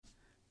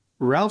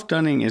Ralph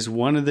Dunning is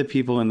one of the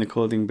people in the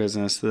clothing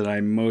business that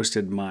I most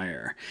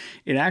admire.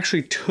 It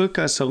actually took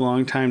us a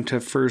long time to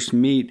first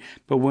meet,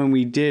 but when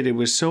we did, it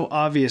was so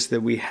obvious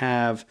that we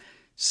have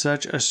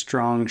such a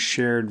strong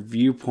shared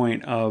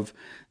viewpoint of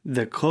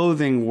the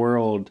clothing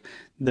world,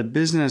 the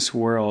business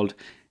world,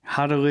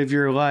 how to live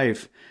your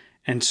life,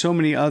 and so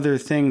many other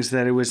things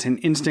that it was an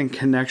instant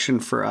connection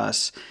for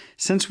us.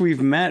 Since we've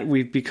met,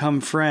 we've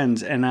become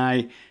friends, and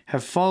I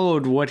have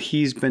followed what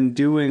he's been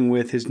doing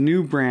with his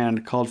new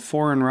brand called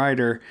Foreign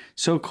Rider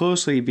so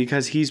closely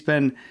because he's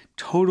been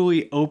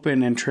totally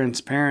open and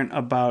transparent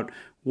about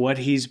what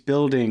he's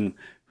building,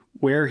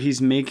 where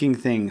he's making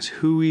things,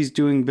 who he's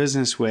doing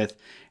business with,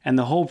 and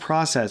the whole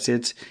process.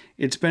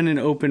 It's been an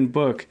open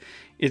book.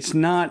 It's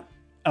not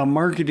a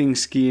marketing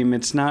scheme.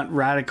 It's not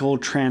radical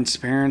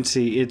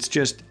transparency. It's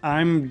just,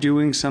 I'm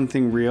doing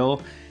something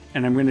real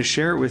and I'm going to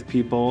share it with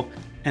people.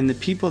 And the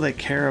people that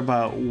care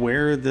about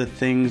where the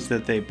things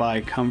that they buy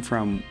come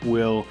from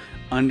will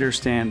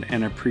understand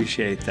and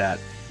appreciate that.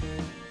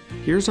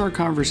 Here's our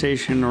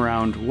conversation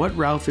around what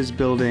Ralph is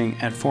building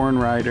at Foreign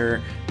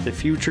Rider, the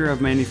future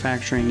of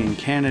manufacturing in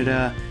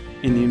Canada,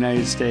 in the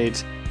United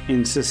States,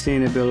 in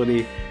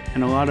sustainability,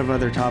 and a lot of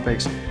other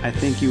topics I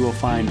think you will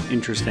find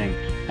interesting.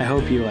 I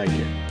hope you like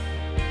it.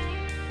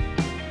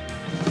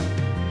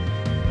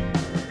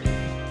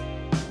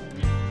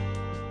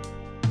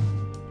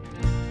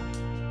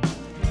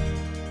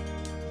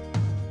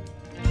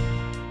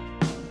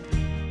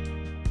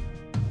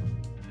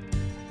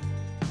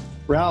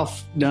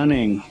 Ralph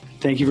Dunning,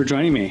 thank you for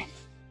joining me.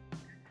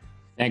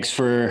 Thanks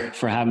for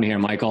having me here,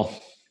 Michael.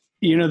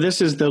 You know,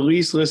 this is the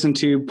least listened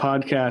to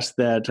podcast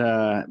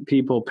that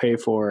people pay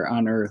for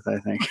on earth, I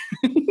think.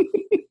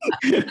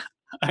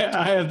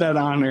 I have that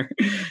honor.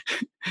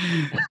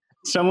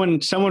 Someone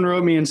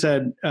wrote me and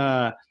said,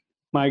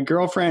 my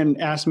girlfriend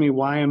asked me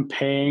why I'm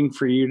paying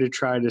for you to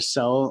try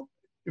to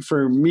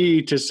for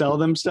me to sell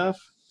them stuff.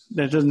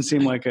 That doesn't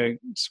seem like a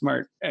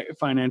smart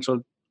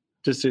financial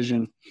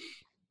decision.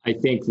 I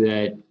think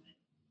that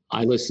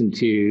I listen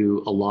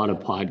to a lot of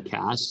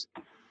podcasts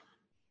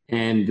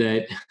and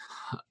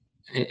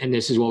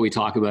this is what we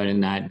talk about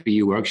in that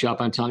BU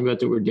workshop I'm telling you about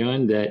that we're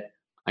doing, that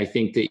I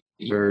think that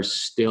you're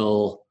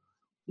still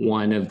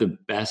one of the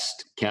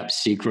best kept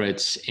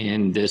secrets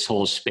in this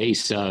whole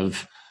space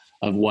of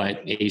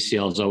what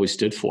ACL has always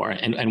stood for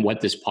and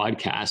what this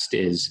podcast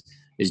is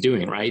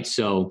doing, right?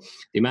 So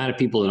the amount of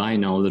people that I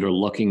know that are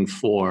looking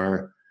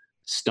for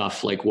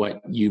stuff like what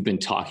you've been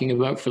talking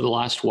about for the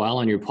last while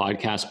on your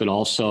podcast, but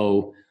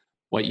also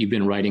what you've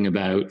been writing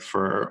about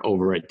for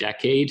over a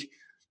decade.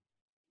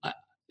 I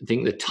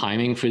think the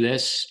timing for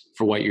this,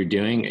 for what you're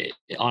doing, it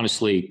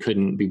honestly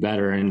couldn't be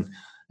better. And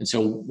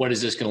so what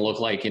is this going to look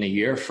like in a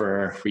year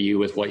for you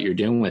with what you're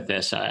doing with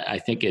this? I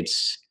think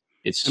it's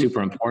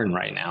super important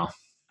right now.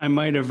 I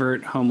might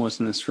avert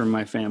homelessness from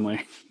my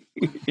family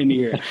in a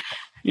year.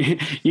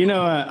 You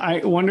know, I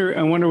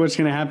wonder what's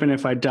going to happen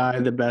if I die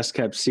the best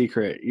kept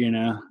secret, you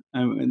know,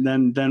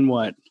 then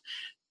what?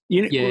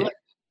 You know, yeah.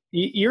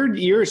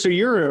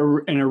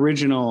 You're an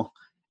original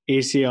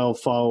ACL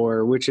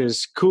follower, which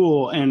is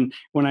cool. And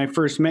when I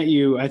first met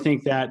you, I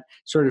think that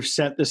sort of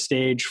set the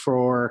stage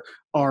for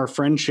our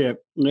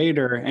friendship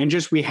later. And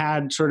just, we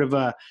had sort of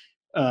a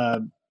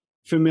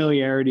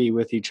familiarity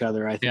with each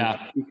other, I think,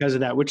 because of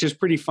that, which is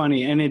pretty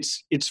funny. And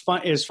it's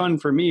fun, as fun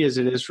for me as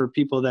it is for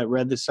people that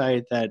read the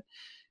site that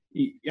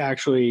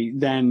actually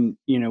then,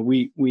 you know,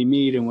 we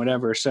meet and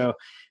whatever. So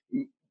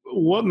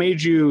what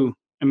made you,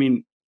 I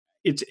mean,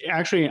 it's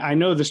actually, I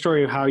know the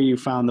story of how you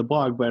found the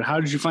blog, but how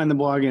did you find the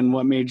blog and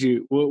what made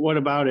you, what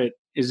about it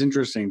is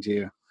interesting to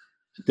you?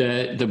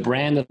 The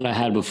brand that I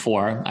had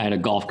before, I had a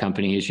golf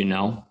company, as you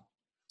know,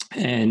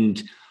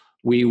 and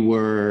we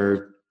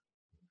were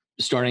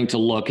starting to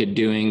look at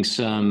doing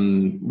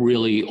some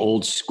really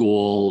old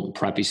school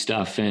preppy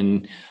stuff.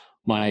 And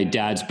my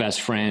dad's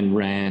best friend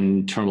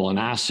ran Turnbull and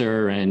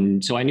Nasser.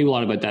 And so I knew a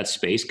lot about that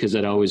space because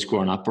I'd always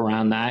grown up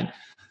around that.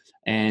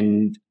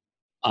 And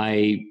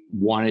I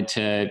wanted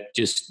to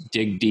just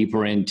dig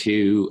deeper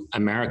into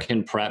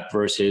American prep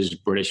versus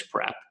British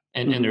prep.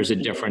 And there's a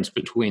difference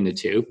between the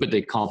two, but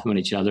they complement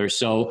each other.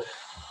 So,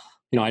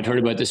 you know, I'd heard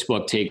about this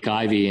book, Take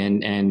Ivy,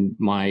 and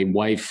my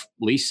wife,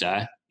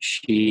 Lisa,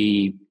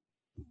 she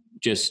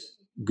just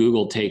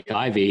Googled Take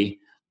Ivy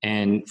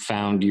and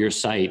found your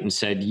site and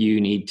said,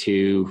 you need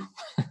to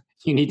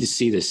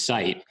see this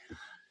site.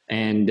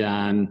 And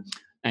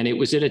it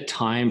was at a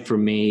time for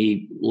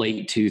me,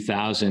 late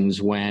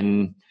 2000s,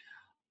 when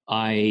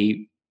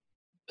I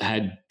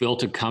had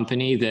built a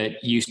company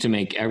that used to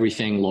make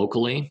everything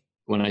locally.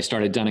 When I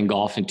started Dunning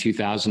Golf in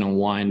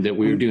 2001, that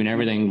we were doing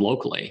everything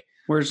locally.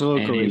 Where's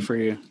locally for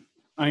you?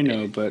 I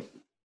know, but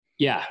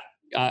yeah,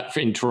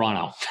 in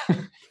Toronto.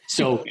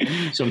 So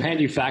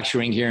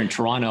manufacturing here in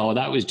Toronto,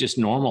 that was just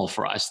normal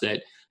for us,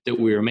 that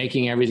we were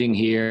making everything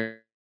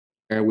here.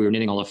 We were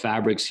knitting all the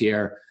fabrics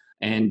here.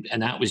 And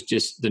that was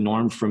just the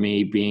norm for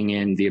me, being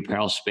in the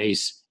apparel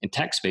space and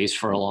tech space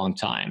for a long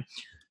time.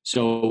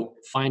 So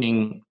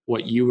finding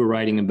what you were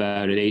writing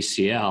about at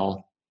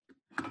ACL,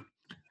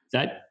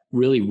 that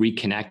really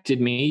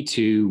reconnected me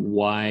to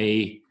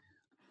why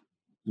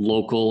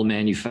local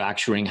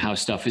manufacturing, how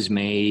stuff is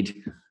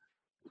made,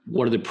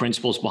 what are the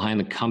principles behind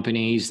the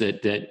companies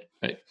that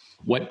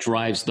what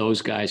drives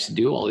those guys to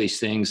do all these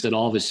things, that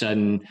all of a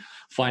sudden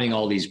finding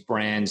all these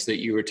brands that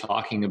you were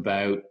talking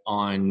about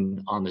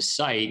on the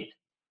site,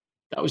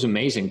 that was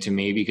amazing to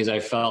me, because I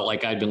felt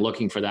like I'd been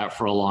looking for that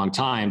for a long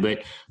time.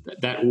 But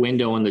that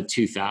window in the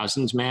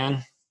 2000s,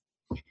 man,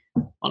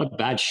 a lot of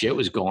bad shit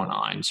was going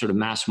on. Sort of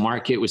mass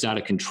market was out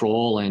of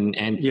control, and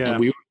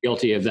we were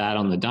guilty of that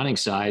on the Dunning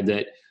side.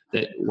 That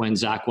when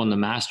Zach won the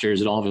Masters,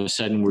 that all of a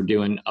sudden we're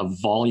doing a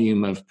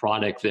volume of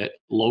product that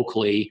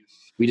locally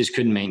we just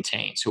couldn't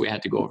maintain, so we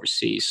had to go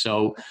overseas.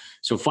 So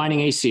finding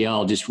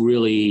ACL just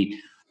really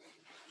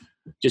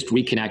just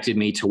reconnected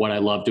me to what I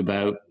loved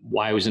about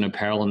why I was in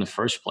apparel in the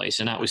first place,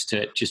 and that was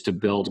to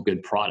build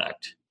good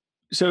product.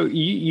 So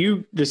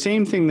you the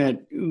same thing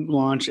that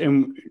launched,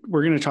 and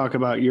we're going to talk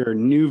about your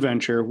new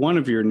venture, one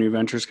of your new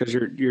ventures, because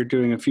you're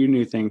doing a few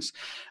new things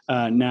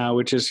now,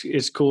 which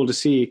is cool to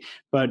see.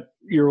 But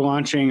you're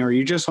launching, or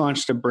you just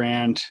launched a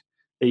brand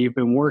that you've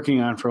been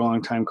working on for a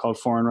long time called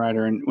Foreign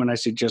Rider. And when I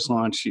say just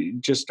launched, you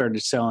just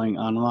started selling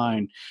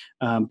online,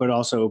 but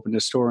also opened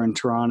a store in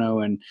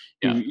Toronto, and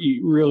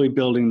you really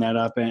building that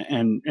up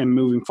and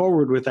moving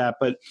forward with that.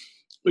 But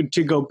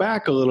to go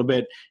back a little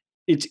bit,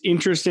 it's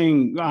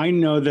interesting. I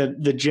know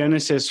that the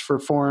genesis for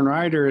Foreign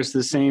Rider is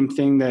the same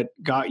thing that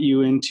got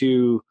you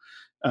into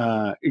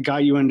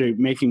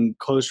making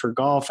clothes for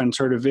golf, and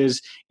sort of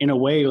is in a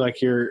way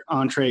like your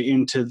entree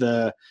into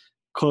the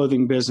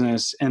clothing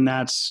business, and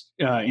that's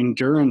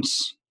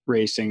endurance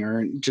racing,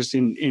 or just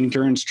in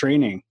endurance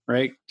training,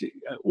 right?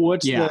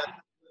 What's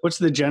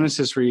the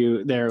genesis for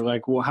you there?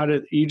 Like, well, how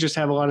did you just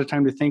have a lot of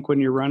time to think when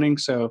you're running,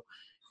 so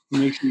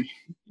it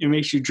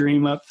makes you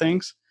dream up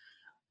things?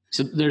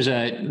 So there's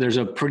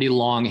a pretty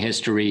long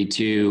history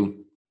to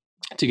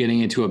getting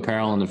into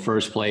apparel in the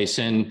first place,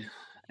 and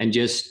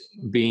just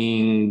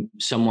being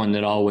someone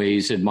that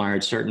always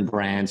admired certain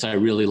brands. I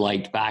really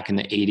liked back in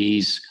the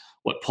 80s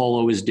what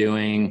Polo was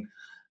doing,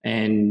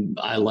 and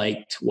I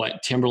liked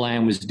what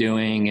Timberland was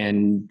doing,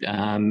 and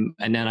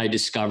then I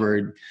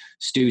discovered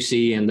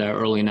Stussy in the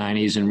early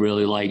 90s and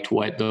really liked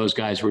what those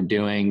guys were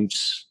doing.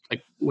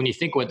 Like when you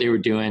think what they were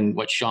doing,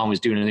 what Sean was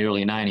doing in the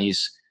early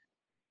 90s,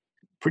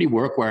 pretty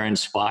workwear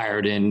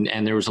inspired,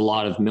 and there was a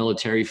lot of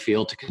military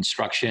feel to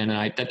construction,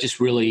 and that just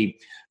really,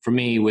 for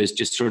me, was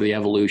just sort of the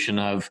evolution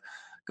of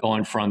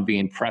going from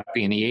being preppy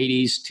in the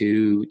 80s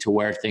to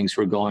where things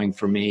were going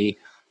for me.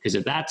 Because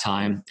at that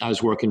time I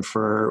was working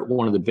for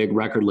one of the big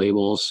record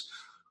labels,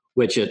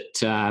 which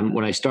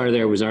when I started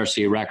there was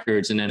RCA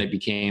Records, and then it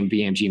became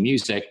BMG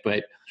Music.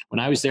 But when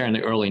I was there in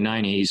the early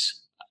 90s,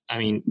 I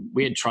mean,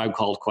 we had Tribe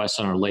Called Quest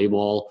on our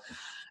label.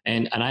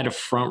 And I had a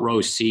front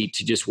row seat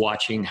to just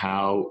watching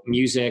how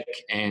music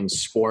and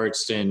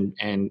sports and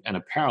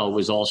apparel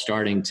was all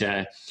starting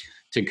to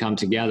come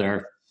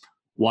together.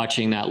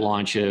 Watching that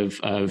launch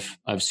of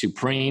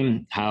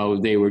Supreme,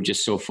 how they were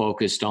just so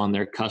focused on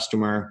their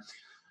customer.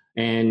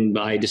 And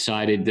I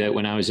decided that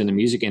when I was in the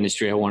music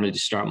industry, I wanted to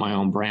start my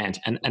own brand.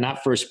 And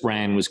that first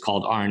brand was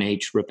called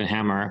R&H Rip and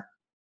Hammer.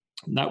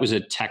 That was a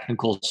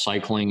technical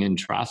cycling and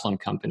triathlon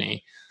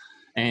company.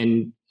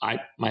 And I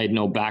had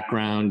no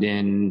background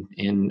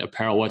in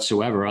apparel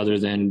whatsoever, other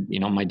than,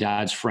 my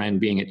dad's friend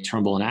being at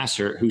Turnbull and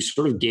Asser, who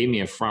sort of gave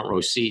me a front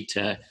row seat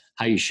to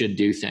how you should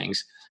do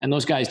things. And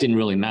those guys didn't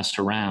really mess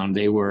around.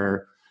 They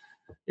were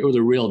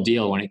the real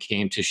deal when it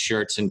came to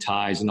shirts and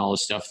ties and all the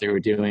stuff they were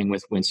doing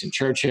with Winston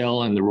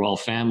Churchill and the royal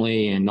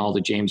family and all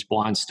the James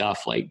Bond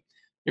stuff. Like,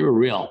 they were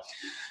real.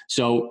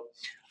 So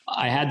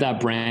I had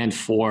that brand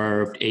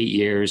for 8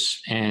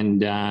 years.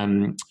 And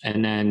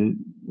then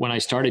when I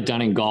started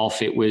Dunning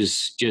Golf, it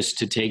was just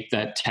to take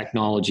that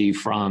technology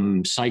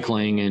from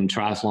cycling and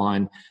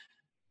triathlon.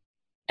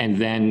 And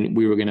then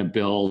we were going to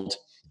build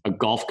a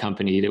golf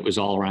company that was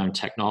all around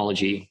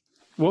technology.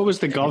 What was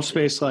the golf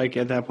space like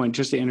at that point?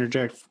 Just to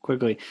interject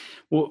quickly.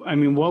 Well, I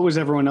mean, what was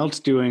everyone else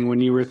doing when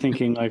you were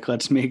thinking, like,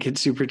 let's make it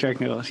super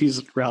technical?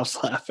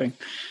 Ralph's laughing.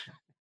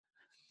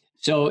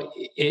 So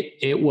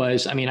it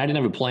was, I mean, I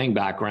didn't have a playing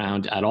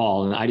background at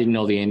all, and I didn't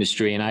know the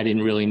industry, and I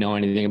didn't really know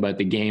anything about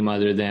the game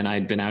other than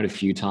I'd been out a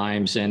few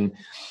times.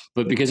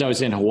 But because I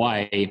was in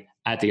Hawaii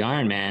at the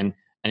Ironman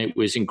and it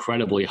was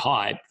incredibly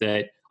hot,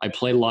 that I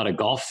played a lot of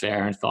golf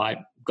there and thought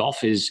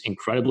golf is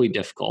incredibly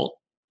difficult,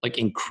 like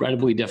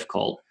incredibly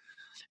difficult.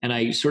 And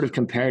I sort of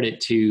compared it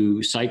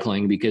to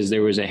cycling because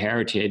there was a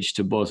heritage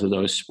to both of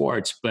those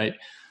sports. But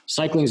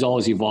cycling's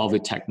always evolved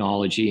with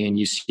technology, and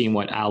you've seen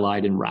what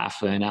Allied and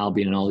Rafa and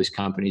Albion and all these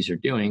companies are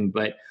doing.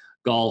 But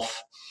golf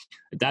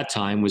at that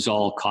time was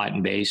all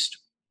cotton based,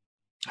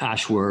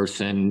 Ashworth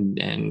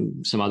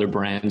and some other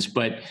brands.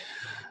 But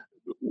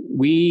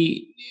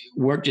we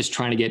weren't just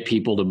trying to get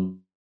people to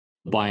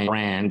buy a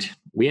brand.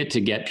 We had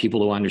to get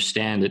people to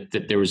understand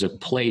that there was a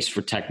place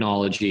for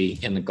technology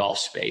in the golf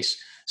space.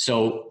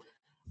 So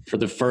for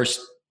the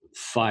first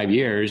 5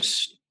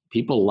 years,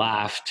 people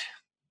laughed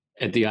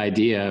at the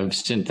idea of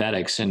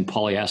synthetics and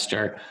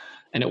polyester.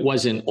 and it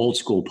wasn't old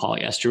school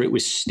polyester. It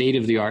was state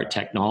of the art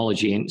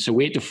technology. And so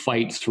we had to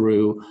fight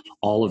through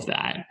all of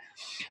that.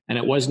 And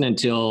it wasn't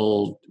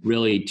until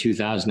really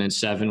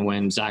 2007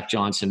 when Zach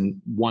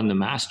Johnson won the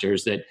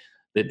Masters that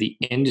the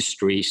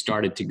industry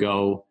started to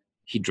go,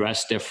 he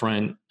dressed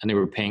different and they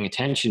were paying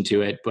attention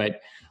to it.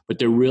 But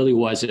there really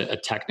was a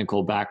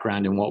technical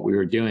background in what we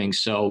were doing.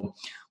 So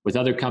with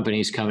other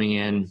companies coming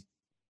in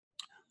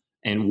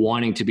and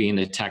wanting to be in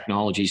the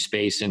technology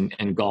space,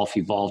 and golf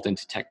evolved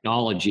into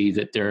technology,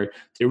 that there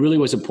really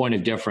was a point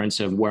of difference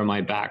of where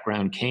my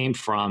background came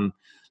from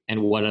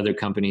and what other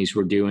companies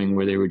were doing,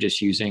 where they were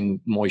just using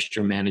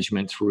moisture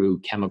management through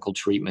chemical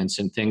treatments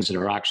and things that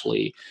are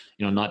actually,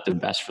 not the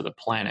best for the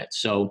planet.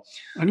 So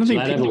I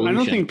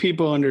don't think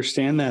people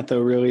understand that, though,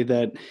 really,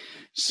 that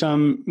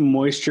some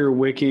moisture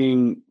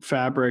wicking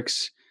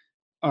fabrics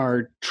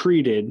are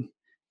treated,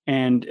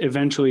 and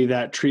eventually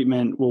that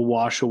treatment will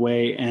wash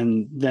away,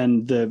 and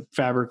then the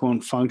fabric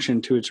won't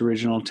function to its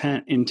original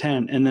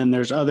intent. And then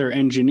there's other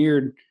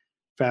engineered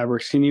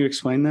fabrics. Can you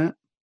explain that?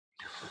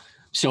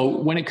 So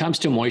when it comes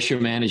to moisture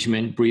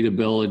management,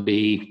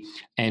 breathability,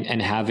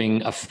 and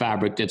having a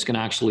fabric that's going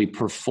to actually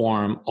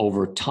perform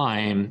over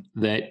time,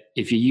 that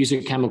if you use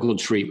a chemical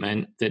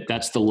treatment,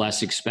 that's the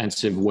less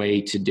expensive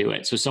way to do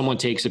it. So someone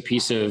takes a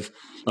piece of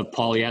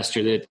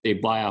polyester that they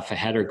buy off a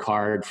header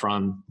card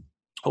from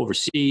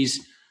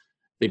overseas,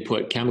 they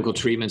put chemical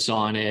treatments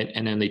on it,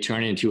 and then they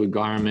turn it into a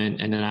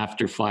garment. And then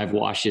after 5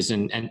 washes,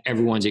 and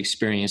everyone's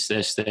experienced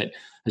this that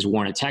has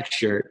worn a tech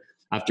shirt,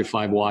 after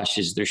 5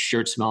 washes, their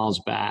shirt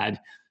smells bad.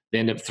 They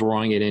end up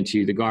throwing it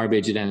into the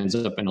garbage. It ends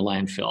up in a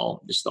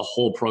landfill. Just the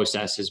whole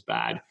process is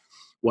bad.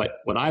 What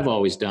I've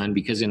always done,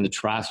 because in the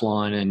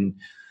triathlon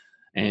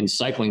and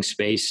cycling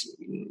space,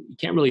 you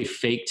can't really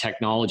fake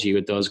technology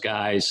with those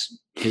guys,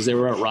 because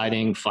they're out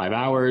riding 5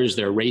 hours,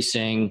 they're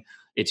racing.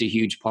 It's a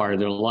huge part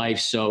of their life.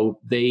 So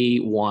they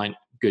want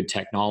good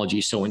technology.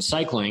 So in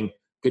cycling,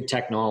 good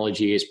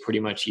technology is pretty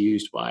much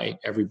used by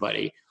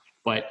everybody.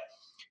 But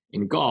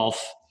in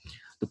golf,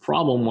 the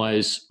problem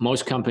was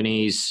most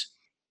companies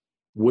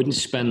wouldn't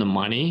spend the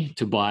money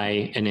to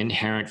buy an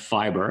inherent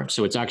fiber.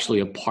 So it's actually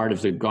a part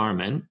of the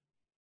garment.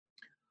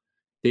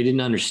 They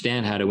didn't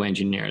understand how to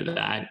engineer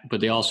that,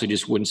 but they also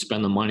just wouldn't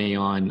spend the money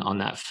on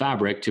that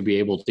fabric to be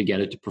able to get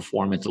it to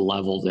perform at the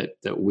level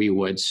that we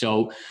would.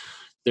 So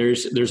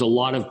there's a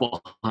lot of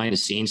behind the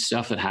scenes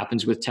stuff that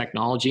happens with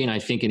technology. And I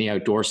think in the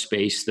outdoor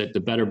space that the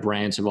better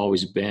brands have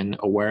always been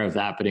aware of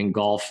that. But in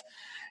golf,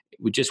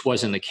 it just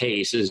wasn't the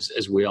case,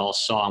 as we all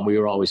saw. And we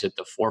were always at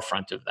the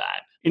forefront of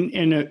that.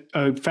 And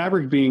a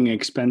fabric being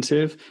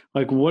expensive,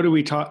 like what do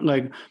we talk,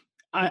 like,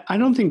 I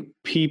don't think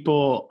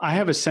people, I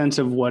have a sense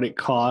of what it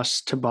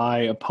costs to buy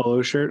a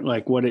polo shirt,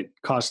 like what it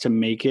costs to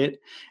make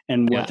it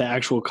and what the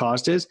actual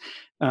cost is.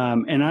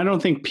 And I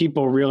don't think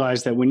people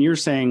realize that when you're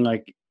saying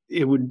like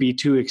it would be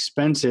too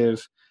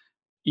expensive,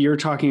 you're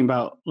talking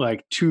about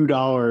like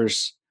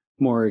 $2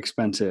 more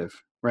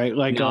expensive, right?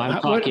 Like, no,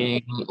 I'm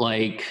talking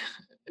like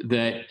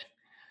that.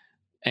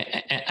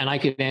 And I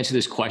could answer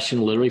this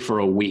question literally for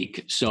a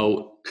week.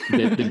 So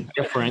the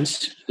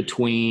difference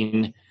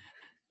between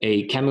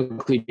a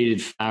chemically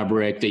treated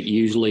fabric that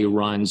usually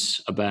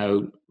runs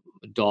about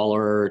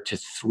 $1 to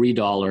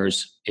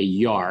 $3 a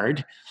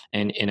yard,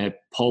 and in a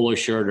polo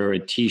shirt or a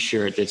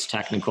t-shirt that's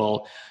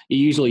technical, you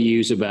usually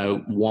use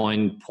about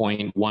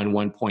 1.1,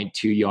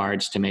 1.2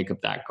 yards to make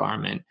up that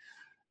garment.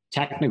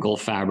 Technical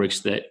fabrics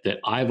that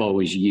I've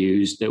always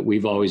used, that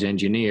we've always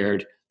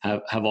engineered,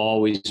 have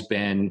always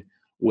been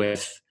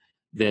with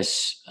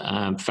this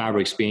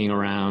fabrics being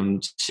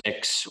around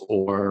 $6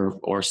 or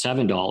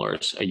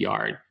 $7 a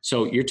yard.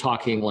 So you're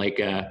talking like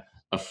a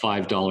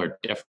 $5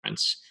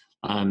 difference.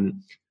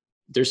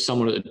 There's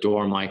someone at the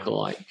door,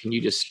 Michael. Can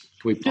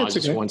we pause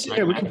this 1 second?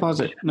 Yeah, we can pause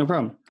it. No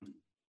problem.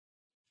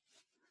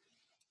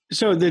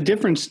 So the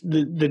difference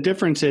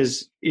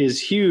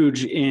is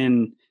huge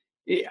in,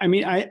 I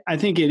mean, I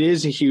think it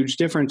is a huge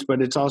difference,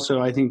 but it's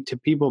also, I think to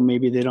people,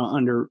 maybe they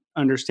don't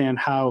understand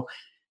how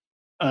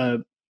a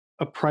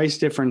price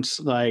difference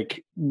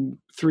like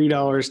 $3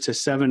 to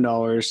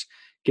 $7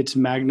 gets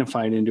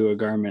magnified into a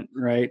garment,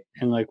 right?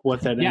 And like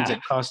what that ends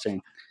up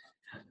costing.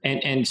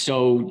 And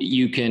so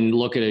you can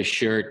look at a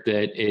shirt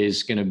that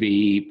is going to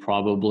be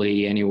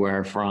probably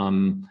anywhere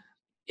from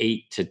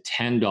 $8 to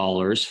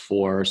 $10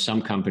 for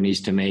some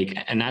companies to make,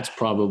 and that's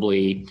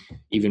probably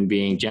even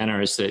being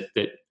generous. That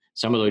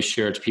some of those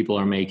shirts people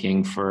are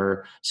making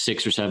for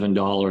 $6 or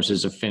 $7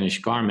 as a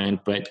finished garment,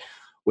 but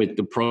with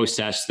the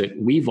process that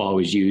we've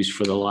always used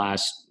for the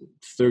last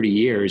 30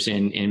 years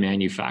in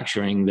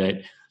manufacturing,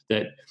 that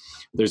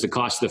there's the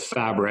cost of the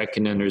fabric,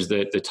 and then there's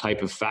the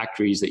type of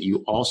factories that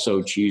you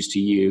also choose to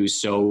use.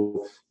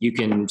 So you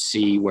can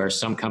see where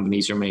some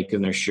companies are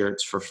making their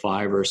shirts for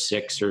 $5 or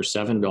 $6 or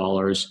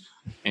 $7,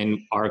 and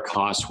our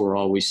costs were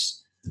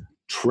always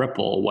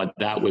triple what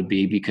that would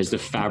be, because the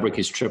fabric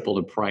is triple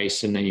the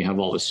price, and then you have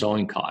all the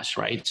sewing costs,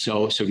 right?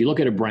 So if you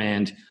look at a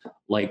brand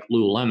like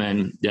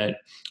Lululemon, that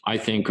I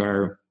think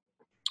are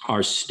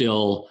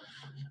still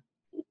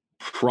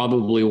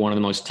probably one of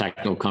the most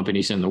technical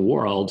companies in the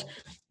world,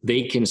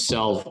 they can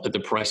sell at the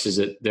prices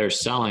that they're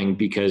selling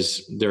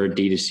because they're a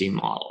D2C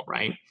model,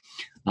 right?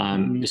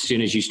 As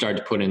soon as you start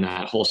to put in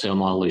that wholesale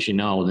model, as you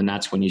know, then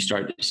that's when you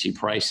start to see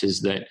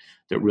prices that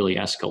really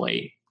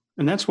escalate.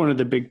 And that's one of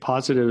the big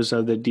positives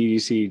of the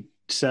DDC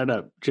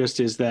setup, just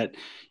is that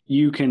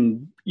you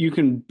can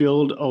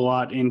build a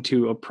lot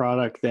into a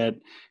product that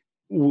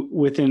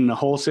within the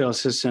wholesale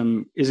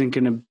system isn't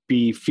going to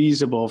be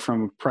feasible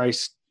from a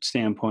price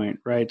standpoint,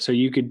 right? So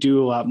you could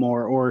do a lot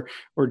more,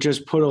 or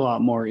just put a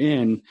lot more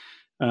in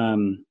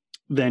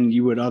than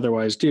you would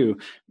otherwise do.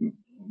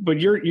 But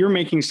you're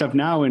making stuff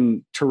now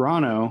in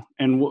Toronto,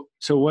 and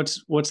so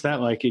what's that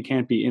like? It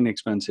can't be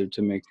inexpensive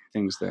to make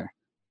things there.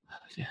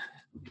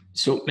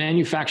 So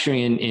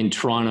manufacturing in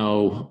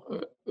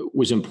Toronto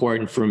was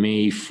important for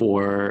me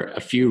for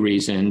a few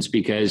reasons,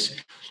 because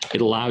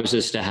it allows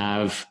us to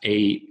have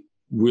a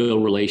real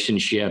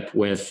relationship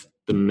with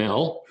the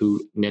mill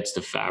who knits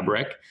the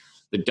fabric,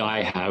 the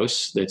dye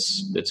house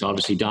that's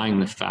obviously dyeing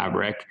the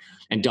fabric,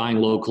 and dyeing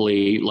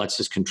locally lets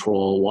us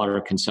control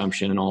water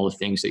consumption and all the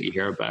things that you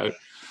hear about.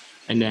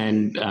 And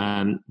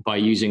then by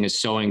using a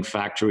sewing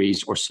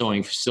factories or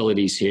sewing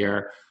facilities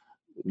here,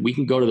 we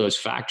can go to those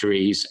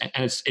factories, and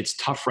it's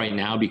tough right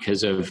now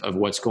because of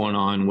what's going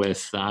on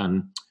with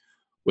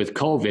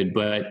COVID.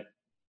 But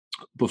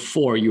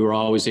before, you were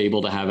always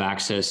able to have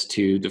access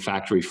to the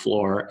factory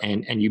floor,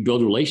 and you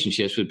build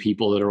relationships with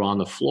people that are on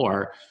the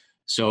floor.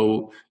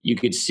 So you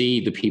could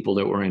see the people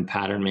that were in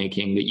pattern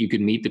making, that you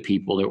could meet the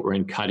people that were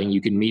in cutting, you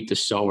could meet the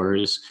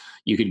sewers,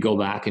 you could go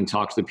back and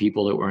talk to the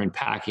people that were in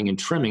packing and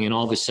trimming, and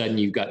all of a sudden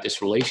you've got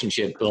this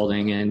relationship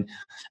building, and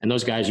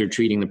those guys are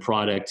treating the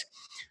product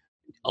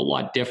a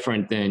lot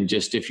different than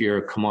just if you're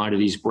a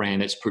commodities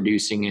brand that's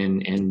producing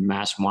in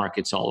mass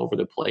markets all over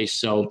the place.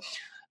 So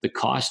the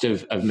cost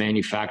of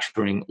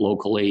manufacturing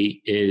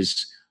locally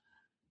is,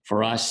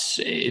 for us,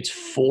 it's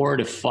 4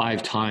 to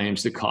 5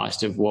 times the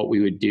cost of what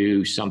we would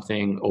do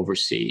something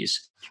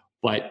overseas.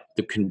 But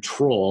the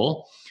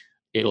control,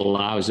 it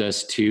allows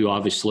us to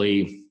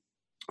obviously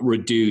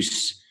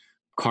reduce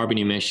carbon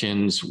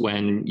emissions.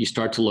 When you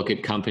start to look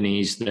at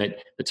companies that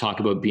talk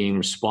about being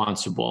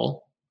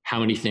responsible, how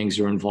many things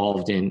are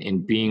involved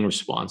in being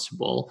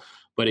responsible.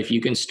 But if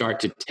you can start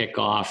to tick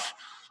off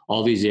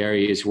all these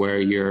areas where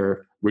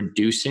you're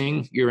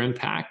reducing your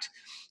impact,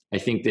 I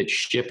think that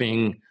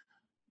shipping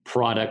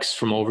products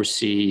from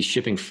overseas,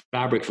 shipping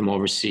fabric from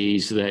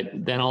overseas, that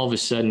then all of a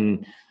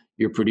sudden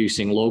you're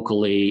producing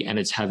locally and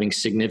it's having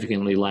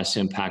significantly less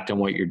impact on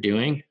what you're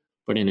doing.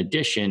 But in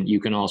addition, you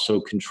can also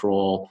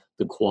control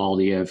the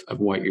quality of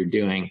what you're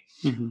doing.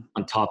 Mm-hmm.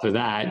 On top of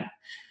that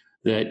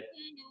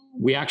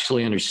we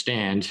actually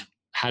understand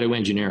how to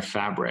engineer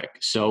fabric.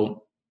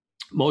 So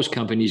most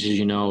companies, as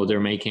you know, they're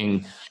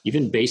making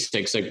even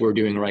basics like we're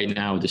doing right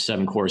now with the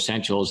 7 core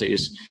essentials. They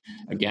just,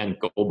 again,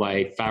 go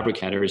by fabric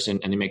headers and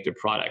they make their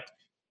product.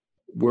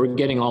 We're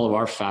getting all of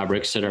our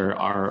fabrics that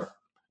are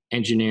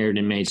engineered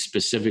and made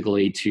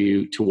specifically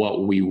to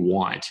what we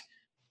want.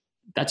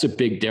 That's a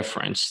big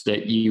difference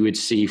that you would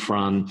see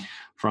from,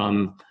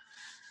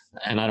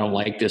 and I don't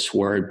like this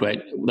word,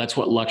 but that's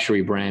what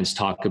luxury brands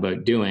talk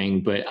about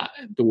doing. But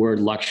the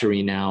word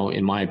luxury now,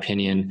 in my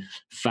opinion,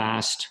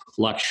 fast,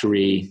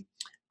 luxury,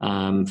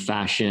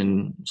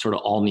 fashion, sort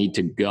of all need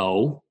to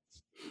go,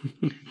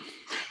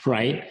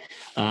 right?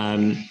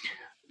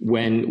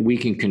 When we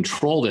can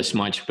control this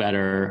much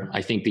better,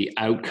 I think the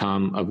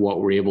outcome of what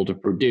we're able to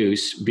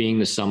produce, being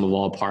the sum of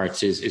all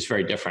parts, is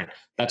very different.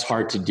 That's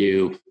hard to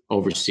do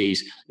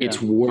overseas. Yeah.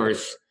 It's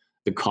worth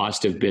the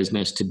cost of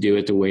business to do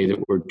it the way that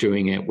we're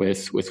doing it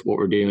with what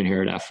we're doing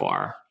here at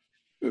FR.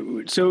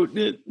 So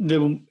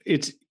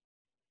it's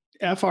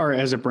FR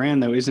as a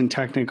brand though isn't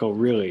technical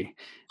really.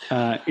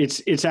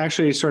 It's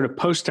actually sort of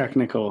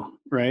post-technical,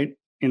 right?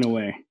 In a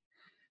way.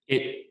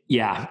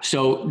 Yeah.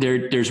 So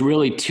there's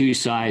really 2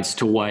 sides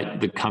to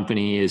what the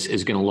company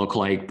is going to look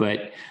like,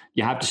 but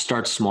you have to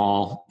start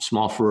small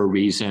for a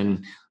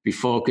reason. Be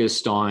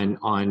focused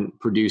on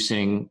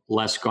producing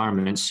less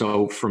garments.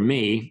 So for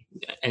me,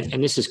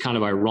 and this is kind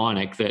of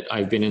ironic that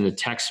I've been in the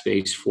tech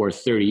space for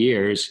 30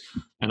 years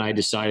and I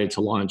decided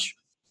to launch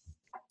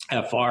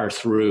FR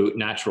through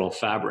natural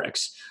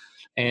fabrics.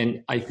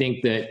 And I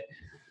think that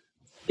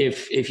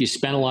if you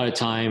spend a lot of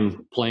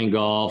time playing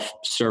golf,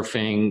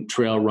 surfing,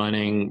 trail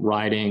running,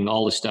 riding,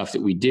 all the stuff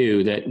that we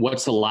do, that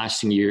what's the last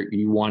thing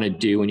you want to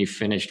do when you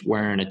finished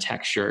wearing a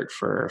tech shirt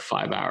for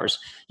 5 hours?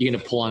 You're going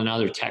to pull on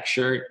another tech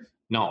shirt?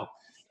 No.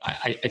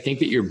 I think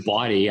that your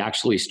body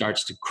actually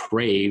starts to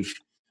crave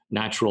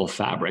natural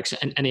fabrics.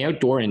 And the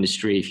outdoor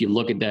industry, if you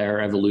look at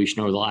their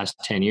evolution over the last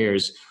 10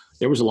 years,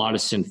 there was a lot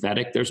of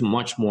synthetic. There's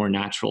much more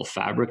natural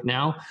fabric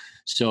now.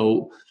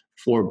 So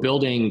for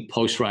building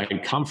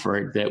post-ride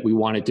comfort, that we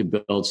wanted to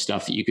build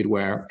stuff that you could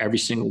wear every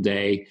single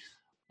day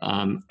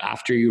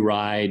after you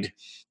ride,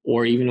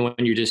 or even when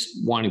you're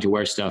just wanting to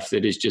wear stuff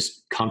that is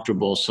just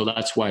comfortable. So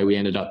that's why we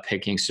ended up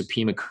picking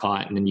Supima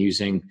cotton and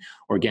using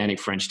organic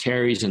French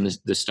terries and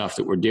the stuff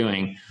that we're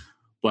doing.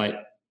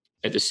 But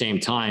at the same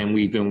time,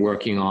 we've been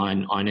working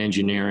on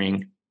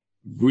engineering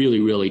really,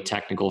 really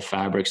technical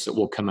fabrics that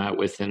we'll come out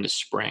with in the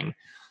spring.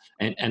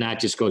 And that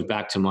just goes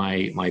back to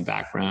my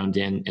background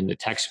in the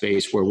tech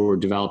space, where we're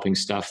developing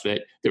stuff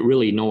that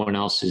really no one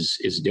else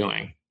is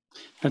doing.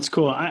 That's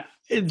cool.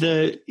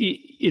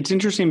 It's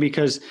interesting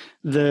because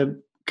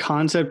the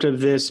concept of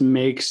this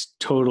makes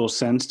total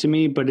sense to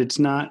me, but it's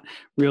not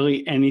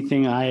really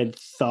anything I had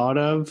thought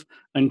of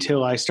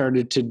until I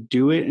started to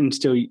do it,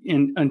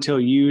 and until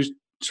you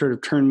sort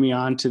of turned me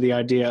on to the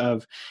idea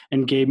of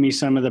and gave me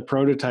some of the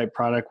prototype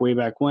product way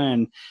back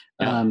when.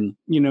 Yeah.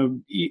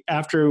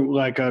 After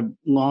like a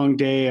long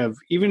day of,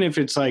 even if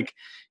it's like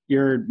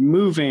you're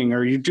moving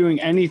or you're doing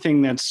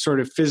anything that's sort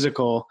of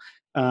physical,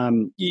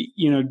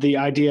 the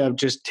idea of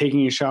just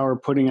taking a shower,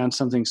 putting on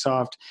something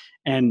soft,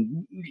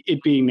 and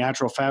it being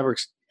natural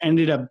fabrics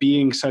ended up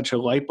being such a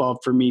light bulb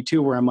for me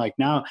too, where I'm like,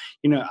 now,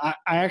 I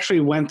actually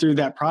went through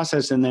that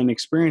process and then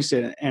experienced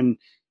it and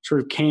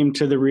sort of came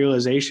to the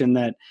realization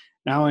that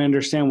now I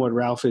understand what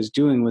Ralph is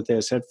doing with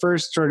this. At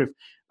first, sort of,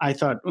 I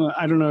thought, well,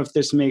 I don't know if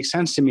this makes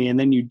sense to me. And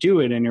then you do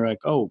it and you're like,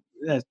 oh,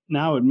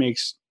 now it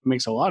makes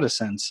a lot of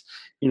sense,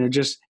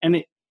 just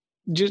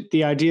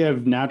the idea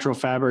of natural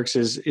fabrics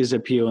is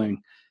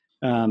appealing.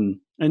 And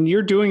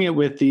you're doing it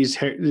with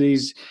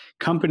these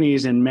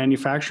companies and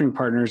manufacturing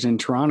partners in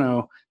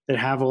Toronto that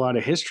have a lot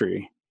of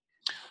history.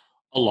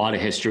 A lot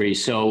of history.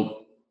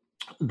 So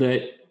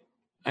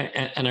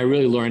and I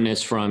really learned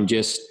this from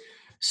just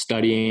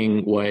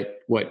studying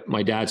what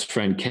my dad's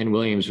friend Ken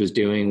Williams was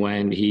doing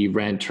when he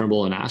ran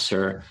Turnbull and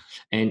Asser.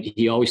 And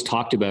he always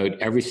talked about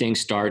everything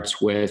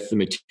starts with the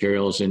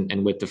materials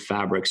and with the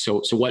fabric.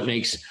 So what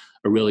makes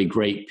a really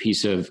great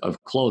piece of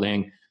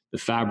clothing? The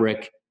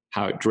fabric,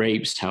 how it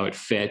drapes, how it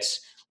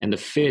fits, and the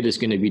fit is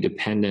going to be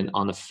dependent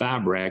on the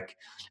fabric.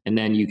 And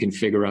then you can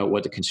figure out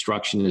what the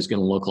construction is going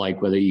to look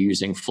like, whether you're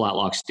using flat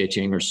lock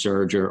stitching or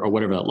serge or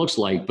whatever that looks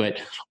like.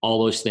 But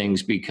all those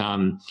things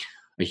become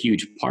a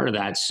huge part of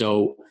that.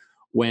 So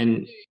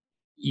when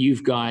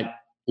you've got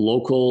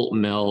local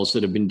mills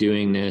that have been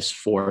doing this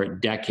for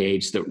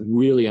decades that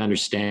really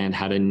understand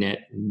how to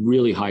knit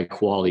really high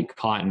quality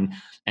cotton,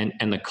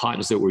 and the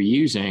cottons that we're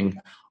using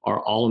are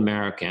all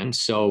American.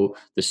 So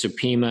the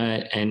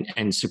Supima, and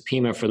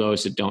Supima, for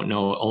those that don't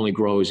know, only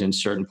grows in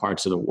certain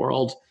parts of the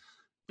world.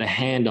 The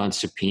hand on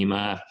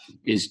Supima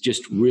is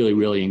just really,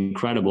 really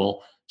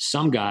incredible.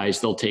 Some guys,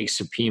 they'll take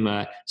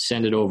Supima,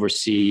 send it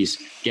overseas,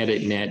 get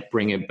it knit,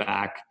 bring it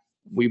back.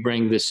 We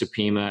bring the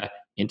Supima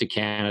into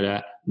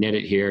Canada, knit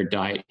it here,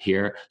 dye it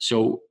here.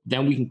 So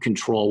then we can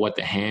control what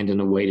the hand and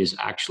the weight is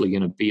actually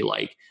going to be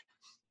like.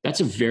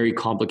 That's a very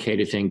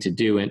complicated thing to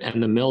do.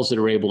 And the mills that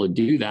are able to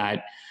do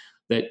that,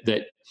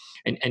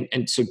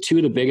 so two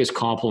of the biggest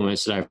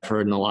compliments that I've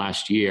heard in the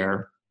last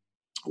year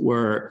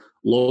were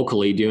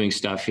locally doing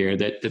stuff here,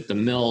 that the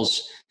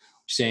mills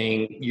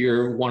saying,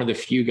 you're one of the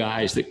few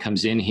guys that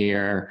comes in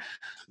here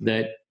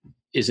that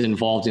is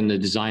involved in the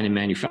design and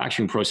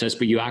manufacturing process,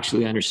 but you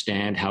actually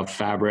understand how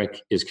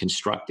fabric is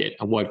constructed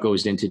and what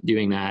goes into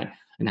doing that,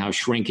 and how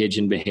shrinkage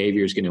and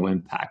behavior is going to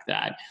impact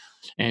that.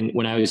 And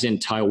when I was in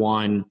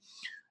Taiwan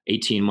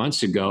 18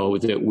 months ago,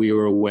 that we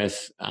were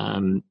with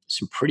some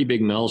pretty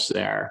big mills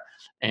there,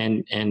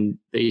 and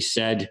they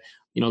said,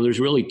 there's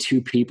really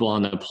two people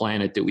on the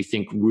planet that we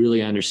think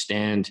really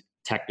understand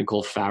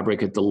technical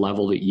fabric at the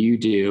level that you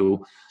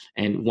do.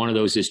 And one of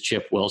those is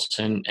Chip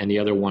Wilson, and the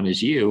other one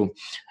is you.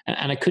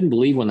 And I couldn't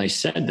believe when they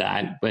said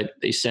that, but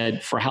they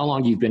said, for how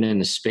long you've been in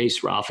the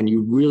space, Ralph, and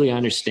you really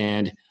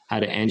understand how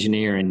to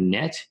engineer and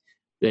knit,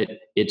 that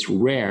it's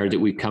rare that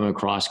we come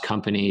across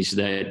companies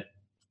that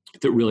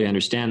really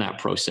understand that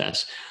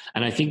process.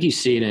 And I think you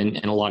see it in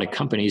a lot of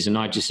companies, and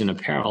not just in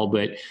apparel,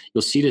 but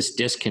you'll see this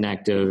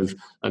disconnect of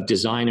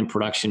design and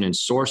production and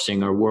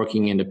sourcing are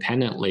working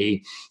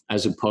independently,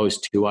 as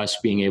opposed to us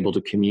being able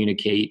to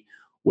communicate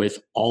with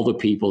all the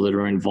people that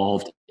are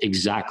involved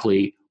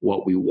exactly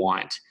what we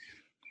want.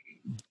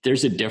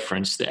 There's a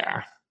difference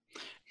there.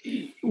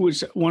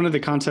 Which one of the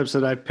concepts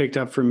that I picked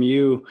up from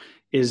you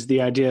is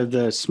the idea of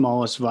the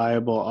smallest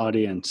viable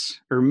audience,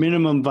 or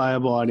minimum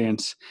viable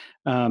audience.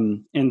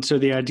 And so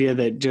the idea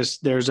that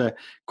just there's a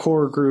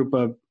core group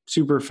of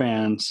super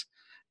fans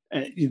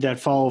that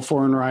follow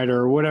Foreign Rider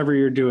or whatever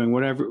you're doing,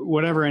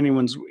 whatever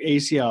anyone's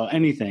ACL,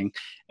 anything.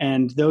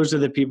 And those are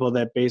the people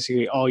that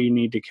basically all you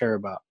need to care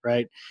about,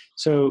 right?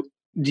 So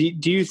do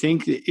you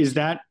think, is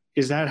that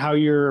how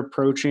you're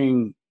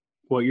approaching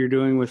what you're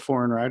doing with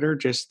Foreign Rider?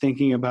 Just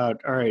thinking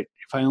about, all right,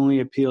 if I only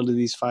appeal to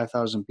these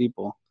 5,000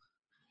 people.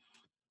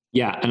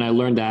 Yeah, and I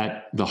learned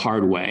that the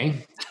hard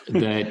way,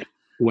 that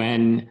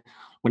when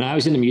I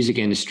was in the music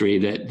industry,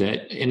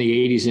 that in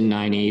the 80s and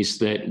 90s,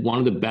 that one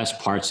of the best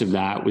parts of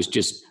that was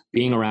just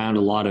being around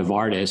a lot of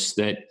artists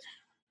that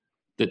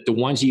the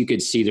ones you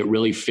could see that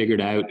really figured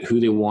out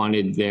who they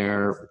wanted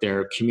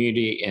their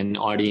community and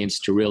audience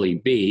to really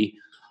be.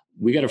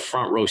 We got a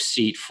front row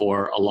seat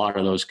for a lot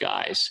of those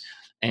guys.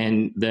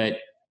 And that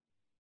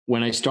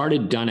when I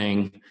started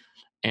dunning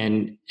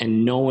and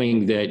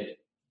knowing that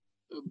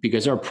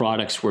because our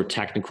products were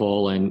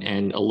technical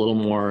and a little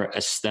more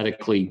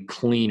aesthetically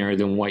cleaner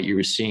than what you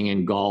were seeing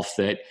in golf,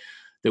 that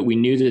we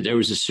knew that there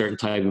was a certain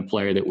type of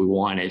player that we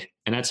wanted.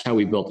 And that's how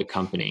we built the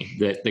company.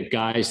 That the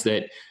guys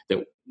that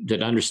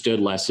understood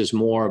less is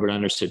more, but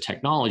understood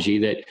technology,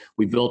 that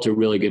we built a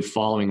really good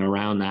following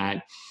around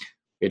that.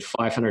 We had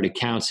 500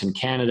 accounts in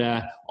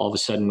Canada. All of a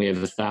sudden we have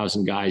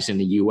 1,000 guys in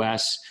the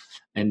US.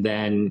 And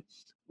then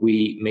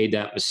we made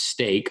that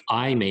mistake.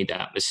 I made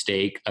that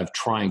mistake of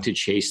trying to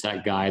chase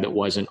that guy that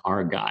wasn't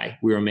our guy.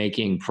 We were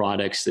making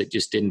products that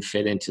just didn't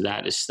fit into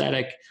that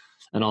aesthetic.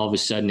 And all of a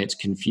sudden it's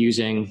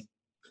confusing.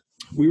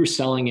 We were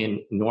selling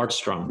in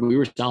Nordstrom. We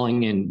were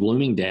selling in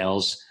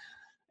Bloomingdale's.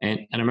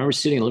 And I remember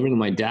sitting and living with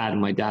my dad,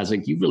 and my dad's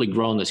like, "You've really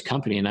grown this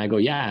company." And I go,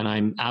 "Yeah, and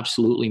I'm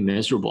absolutely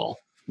miserable.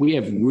 We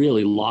have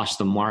really lost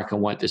the mark on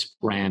what this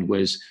brand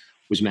was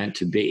meant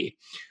to be."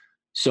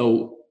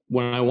 So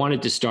when I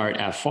wanted to start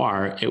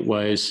FR, it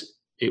was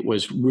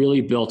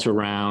really built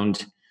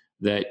around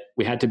that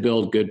we had to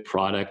build good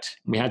product.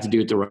 We had to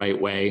do it the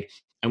right way.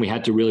 And we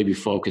had to really be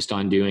focused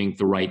on doing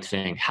the right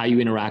thing, how you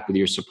interact with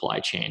your supply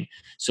chain.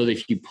 So that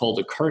if you pull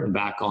the curtain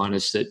back on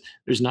us, that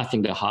there's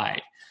nothing to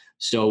hide.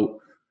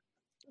 So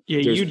yeah,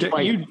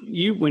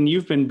 you when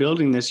you've been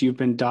building this, you've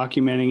been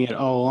documenting it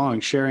all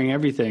along, sharing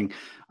everything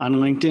on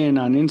LinkedIn,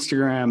 on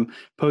Instagram,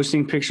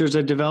 posting pictures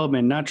of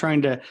development, not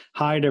trying to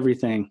hide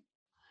everything.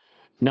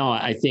 No,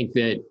 I think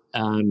that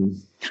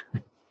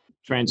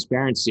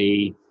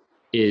transparency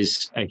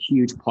is a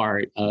huge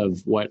part of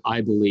what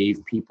I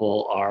believe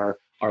people are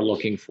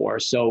looking for.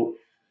 So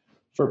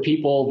for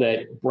people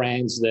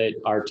brands that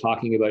are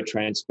talking about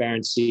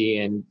transparency,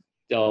 and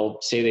they'll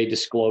say they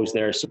disclose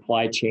their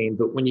supply chain,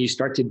 but when you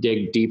start to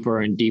dig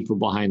deeper and deeper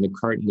behind the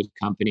curtain with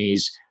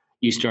companies,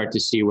 you start to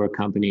see where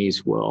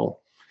companies will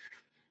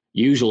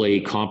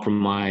usually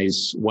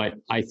compromise what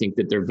I think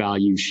that their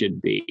value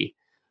should be.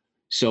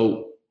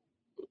 So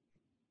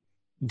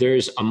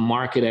there's a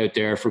market out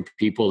there for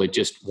people that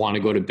just want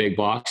to go to big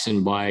box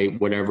and buy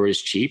whatever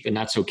is cheap, and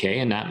that's okay,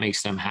 and that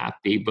makes them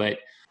happy. But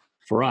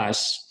for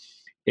us,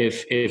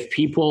 if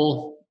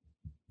people,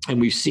 and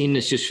we've seen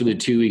this just for the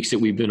 2 weeks that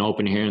we've been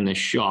open here in this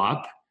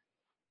shop,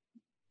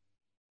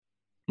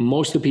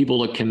 most of the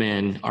people that come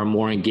in are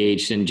more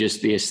engaged in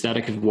just the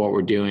aesthetic of what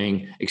we're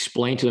doing,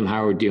 explain to them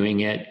how we're doing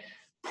it.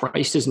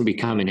 Price doesn't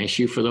become an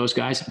issue for those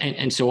guys.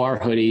 And so our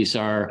hoodies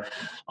are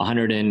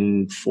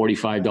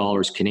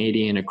 $145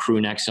 Canadian, a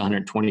crew neck's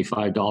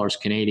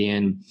 $125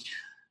 Canadian.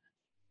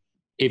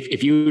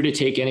 If you were to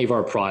take any of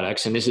our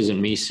products, and this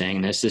isn't me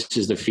saying this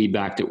is the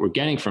feedback that we're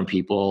getting from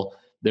people,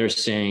 they're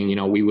saying,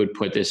 we would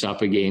put this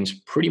up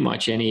against pretty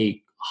much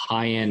any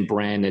high-end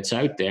brand that's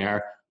out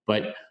there,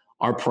 but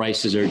our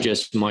prices are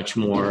just much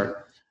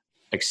more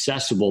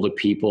accessible to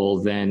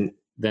people than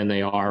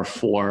they are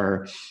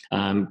for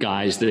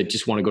guys that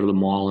just want to go to the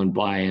mall and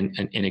buy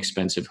an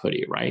inexpensive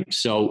hoodie, right?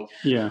 So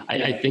yeah,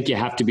 I think you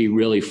have to be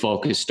really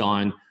focused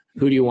on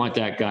who do you want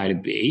that guy to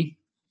be,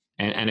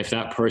 and if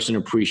that person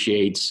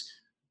appreciates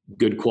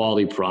good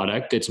quality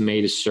product that's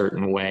made a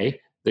certain way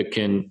that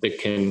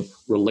can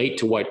relate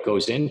to what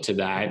goes into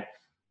that.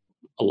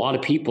 A lot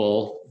of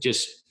people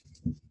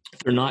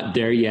they're not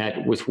there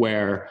yet with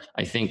where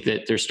I think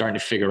that they're starting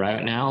to figure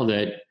out now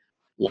that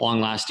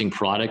long-lasting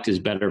product is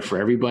better for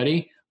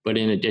everybody. But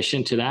in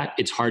addition to that,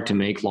 it's hard to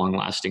make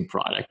long-lasting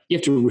product. You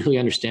have to really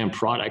understand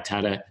product,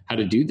 how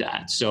to do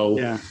that. So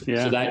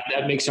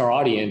that makes our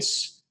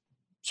audience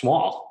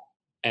small.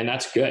 And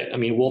that's good. I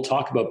mean, we'll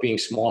talk about being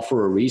small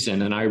for a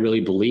reason. And I really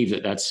believe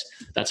that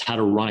that's how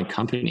to run a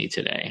company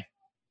today.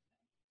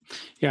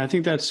 Yeah, I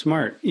think that's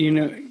smart.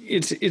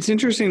 It's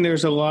interesting.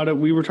 There's a lot of,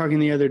 we were talking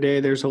the other day,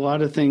 there's a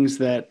lot of things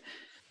that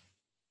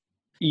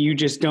you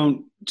just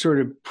don't sort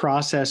of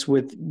process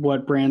with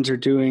what brands are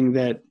doing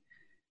that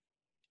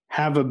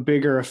have a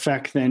bigger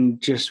effect than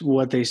just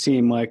what they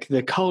seem like.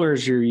 The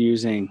colors you're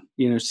using,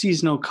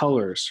 seasonal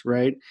colors,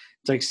 right?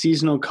 It's like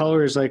seasonal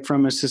colors, like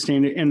from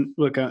and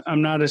look,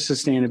 I'm not a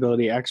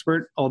sustainability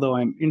expert, although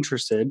I'm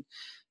interested.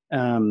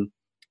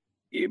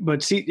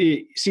 But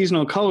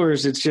seasonal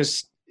colors, it's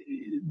just,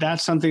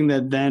 that's something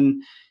that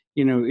then,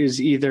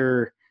 is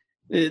either,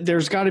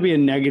 there's got to be a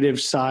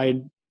negative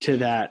side to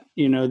that,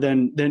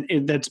 then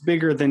that's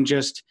bigger than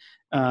just,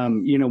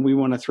 we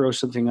want to throw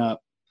something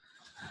up.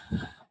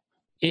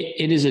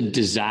 It is a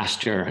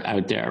disaster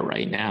out there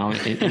right now,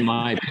 in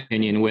my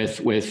opinion,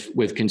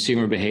 with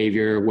consumer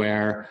behavior,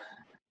 where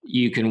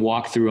you can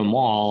walk through a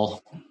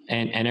mall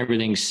and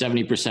everything's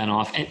 70%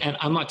 off. And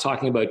I'm not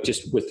talking about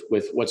just with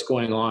what's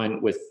going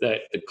on with the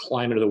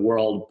climate of the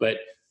world, but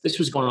this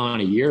was going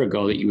on a year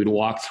ago, that you would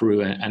walk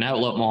through an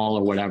outlet mall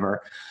or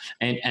whatever.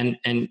 And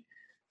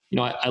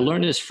I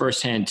learned this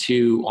firsthand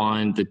too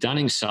on the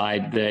Dunning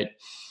side, that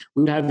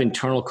we would have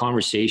internal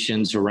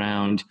conversations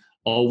around,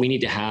 we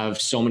need to have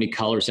so many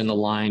colors in the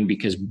line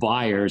because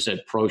buyers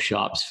at pro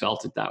shops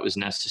felt that was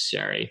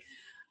necessary.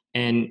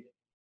 And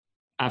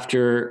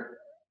after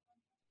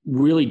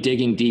really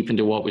digging deep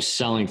into what was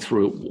selling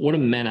through, what do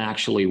men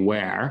actually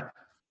wear?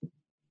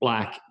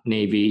 Black,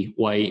 navy,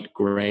 white,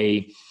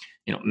 gray,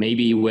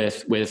 maybe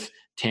with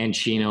tan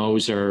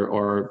chinos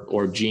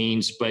or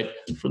jeans, but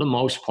for the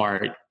most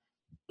part,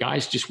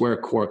 guys just wear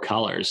core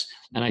colors.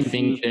 And I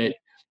think that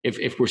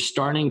if we're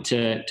starting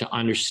to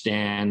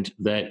understand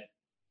that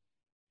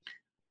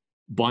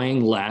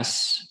buying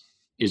less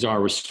is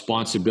our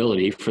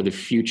responsibility for the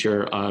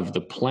future of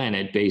the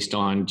planet based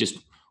on just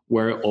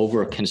where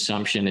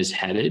overconsumption is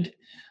headed,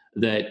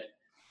 that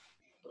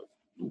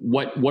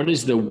what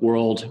does the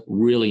world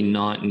really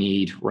not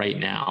need right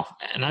now?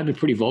 And I've been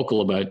pretty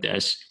vocal about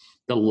this.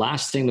 The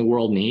last thing the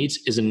world needs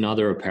is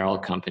another apparel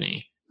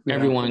company. Yeah.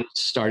 Everyone's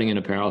starting an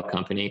apparel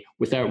company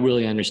without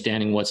really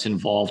understanding what's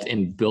involved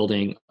in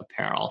building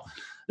apparel.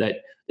 That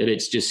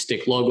it's just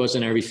stick logos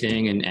and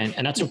everything,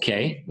 and that's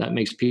okay. That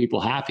makes people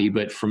happy.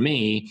 But for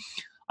me,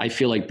 I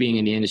feel like being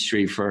in the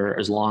industry for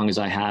as long as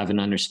I have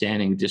and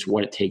understanding just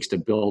what it takes to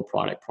build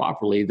product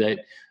properly, that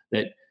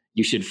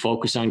you should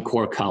focus on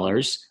core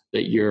colors,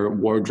 that your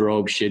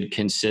wardrobe should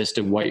consist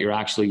of what you're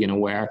actually going to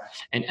wear.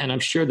 And I'm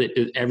sure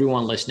that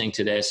everyone listening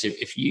to this,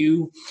 if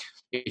you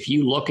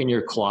look in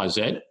your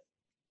closet,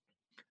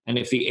 and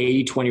if the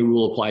 80-20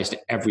 rule applies to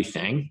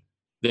everything,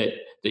 that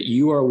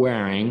you are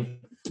wearing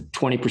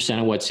 20%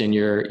 of what's in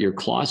your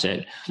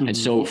closet. Mm-hmm. And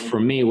so for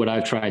me, what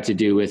I've tried to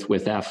do with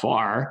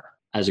FR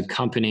as a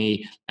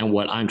company, and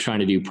what I'm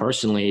trying to do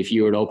personally, if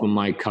you were to open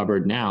my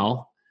cupboard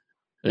now,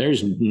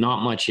 there's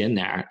not much in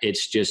there.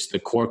 It's just the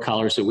core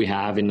colors that we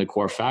have and the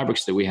core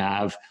fabrics that we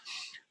have.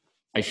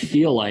 I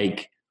feel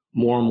like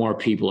more and more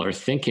people are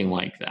thinking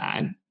like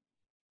that.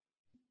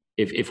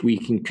 If we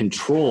can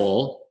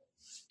control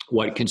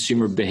what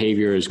consumer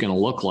behavior is going to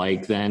look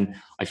like, then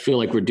I feel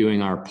like we're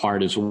doing our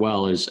part as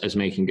well as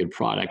making good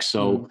products.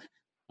 So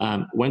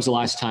when's the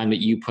last time that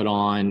you put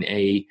on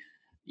a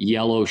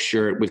yellow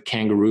shirt with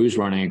kangaroos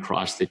running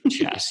across the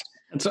chest?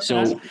 That's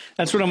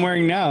what I'm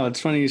wearing now.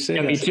 It's funny you say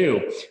that. Me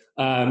too.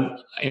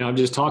 I'm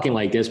just talking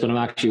like this, but I'm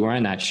actually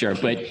wearing that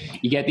shirt. But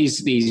you get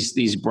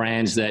these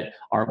brands that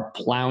are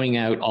plowing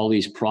out all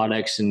these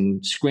products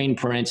and screen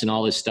prints and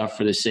all this stuff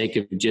for the sake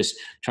of just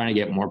trying to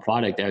get more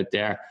product out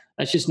there.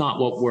 That's just not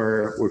what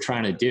we're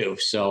trying to do.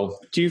 So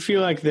do you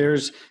feel like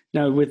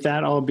now with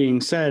that all being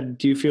said,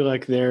 do you feel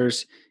like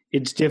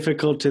it's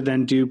difficult to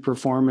then do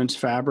performance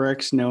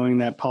fabrics knowing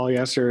that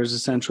polyester is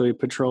essentially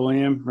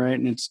petroleum, right?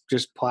 And it's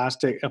just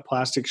a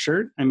plastic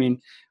shirt. I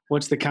mean,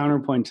 what's the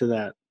counterpoint to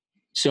that?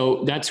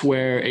 So that's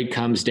where it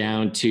comes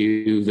down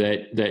to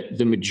that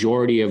the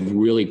majority of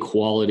really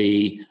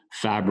quality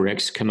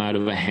fabrics come out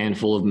of a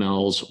handful of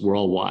mills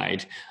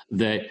worldwide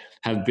that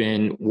have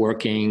been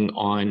working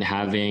on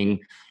having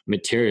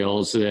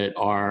materials that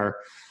are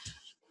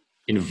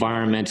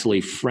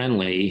environmentally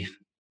friendly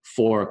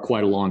for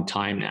quite a long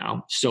time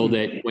now. So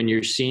that when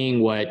you're seeing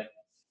what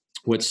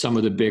some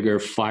of the bigger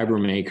fiber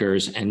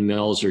makers and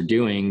mills are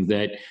doing,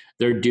 that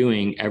they're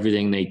doing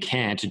everything they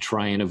can to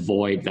try and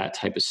avoid that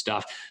type of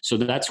stuff. So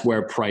that's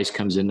where price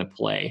comes into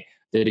play.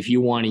 That if you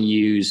want to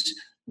use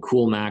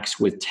Cool Max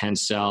with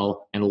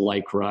Tencel and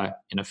Lycra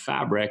in a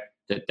fabric,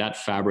 that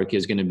fabric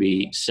is going to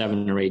be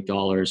 $7 or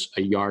 $8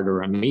 a yard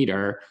or a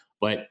meter.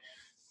 But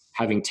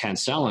having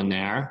Tencel in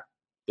there,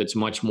 that's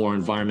much more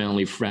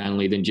environmentally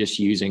friendly than just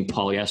using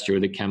polyester or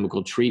the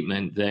chemical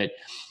treatment. That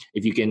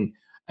if you can,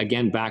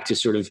 again, back to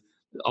sort of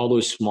all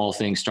those small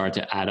things start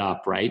to add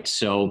up, right?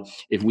 So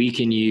if we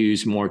can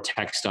use more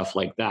tech stuff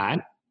like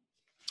that,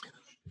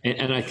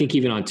 and I think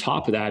even on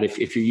top of that,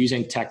 if you're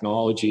using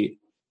technology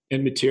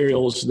and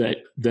materials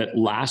that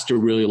last a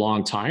really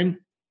long time,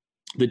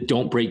 that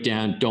don't break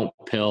down, don't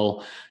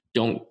pill,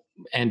 don't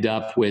end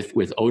up with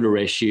odor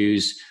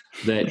issues,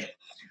 that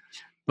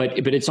but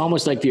it's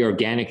almost like the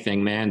organic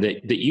thing, man,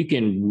 that you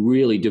can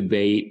really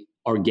debate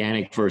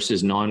organic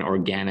versus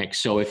non-organic.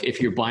 So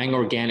if you're buying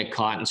organic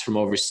cottons from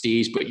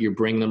overseas, but you're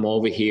bringing them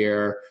over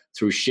here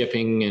through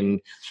shipping, and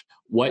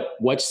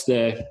what's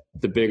the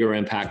bigger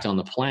impact on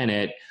the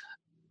planet,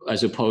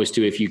 as opposed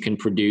to if you can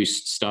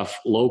produce stuff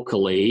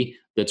locally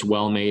that's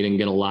well made and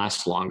going to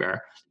last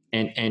longer,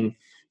 and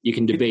you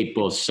can debate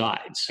both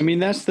sides. I mean,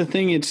 that's the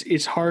thing.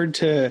 It's hard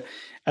to,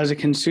 as a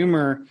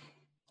consumer,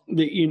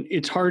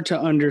 it's hard to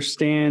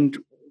understand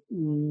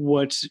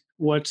what's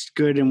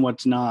good and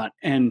what's not.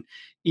 And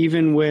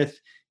even with,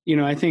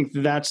 I think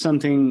that's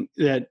something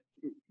that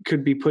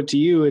could be put to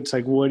you. It's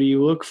like, what do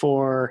you look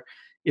for?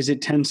 Is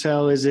it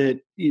Tencel? Is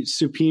it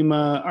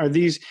Supima? Are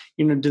these,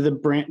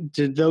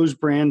 did those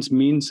brands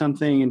mean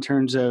something in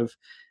terms of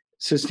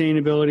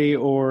sustainability?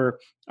 Or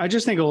I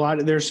just think a lot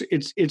of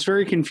it's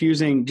very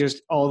confusing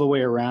just all the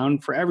way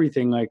around for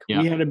everything. Like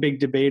we had a big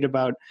debate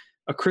about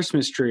a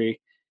Christmas tree.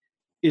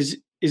 Is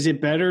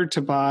it better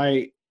to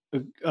buy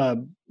a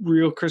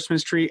real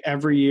Christmas tree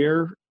every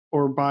year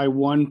or buy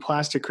one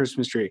plastic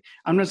Christmas tree?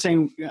 I'm not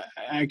saying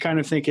I kind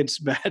of think it's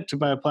bad to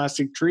buy a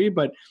plastic tree,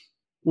 but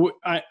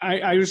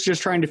I was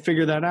just trying to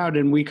figure that out,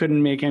 and we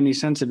couldn't make any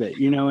sense of it,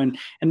 and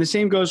the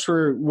same goes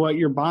for what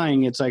you're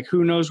buying. It's like,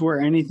 who knows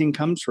where anything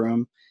comes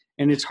from,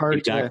 and it's hard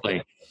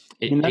exactly.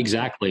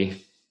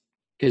 Exactly.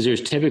 Because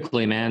there's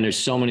typically, man, there's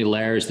so many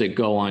layers that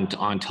go on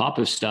top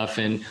of stuff.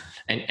 And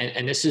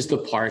this is the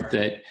part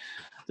that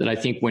I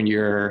think when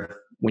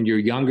you're when you're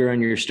younger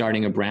and you're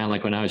starting a brand,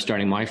 like when I was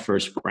starting my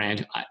first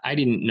brand, I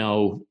didn't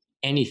know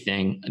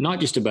anything, not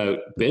just about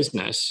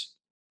business,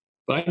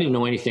 but I didn't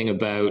know anything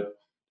about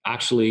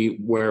actually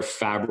where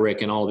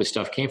fabric and all this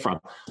stuff came from.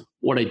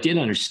 What I did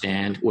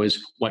understand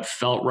was what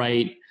felt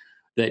right,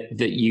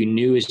 that you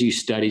knew as you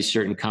studied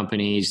certain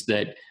companies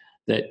that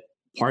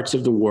parts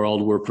of the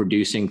world were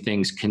producing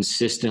things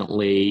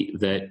consistently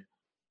that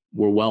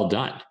were well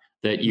done,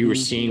 that you were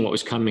seeing what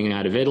was coming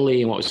out of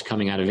Italy and what was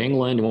coming out of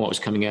England and what was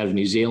coming out of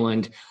New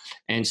Zealand.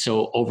 And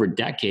so over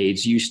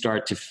decades, you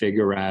start to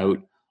figure out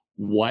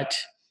what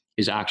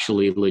is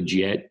actually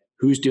legit,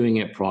 who's doing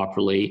it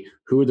properly,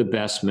 who are the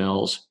best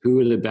mills, who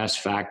are the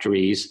best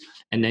factories,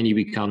 and then you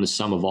become the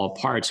sum of all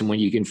parts. And when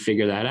you can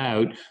figure that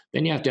out,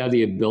 then you have to have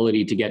the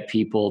ability to get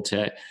people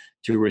to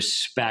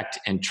respect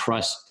and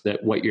trust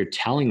that what you're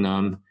telling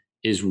them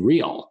is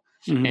real.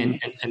 And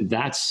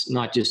that's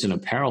not just an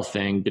apparel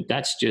thing, but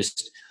that's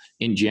just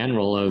in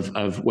general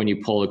of when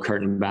you pull the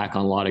curtain back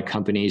on a lot of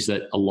companies,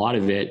 that a lot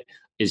of it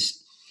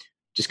is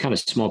just kind of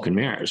smoke and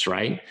mirrors,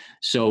 right?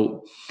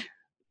 So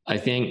I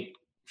think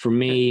for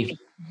me,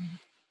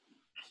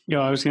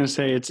 I was going to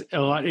say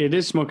it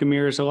is smoke and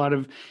mirrors.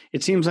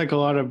 It seems like a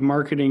lot of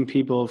marketing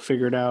people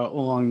figured out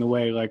along the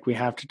way, like we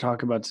have to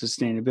talk about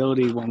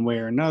sustainability one way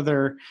or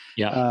another.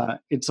 Yeah.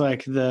 It's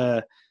like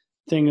the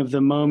thing of the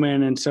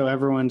moment. And so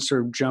everyone's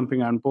sort of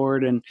jumping on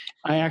board. And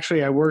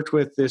I worked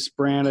with this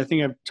brand. I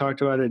think I've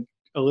talked about it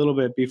a little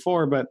bit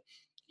before, but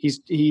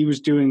he was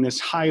doing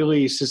this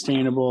highly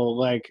sustainable,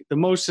 like the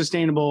most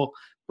sustainable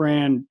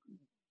brand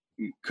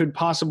could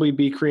possibly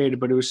be created,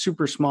 but it was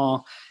super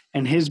small.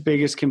 And his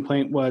biggest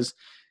complaint was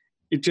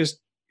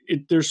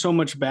there's so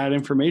much bad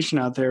information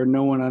out there.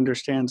 No one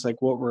understands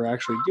like what we're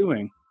actually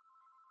doing.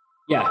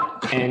 Yeah.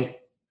 And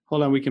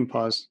hold on, we can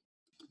pause.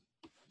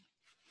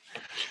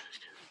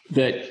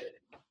 That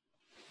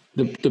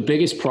the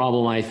biggest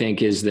problem, I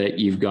think, is that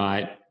you've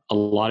got a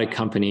lot of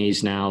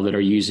companies now that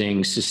are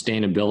using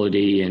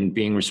sustainability and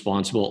being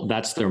responsible.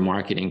 That's their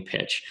marketing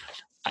pitch.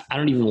 I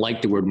don't even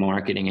like the word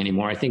marketing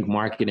anymore. I think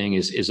marketing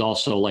is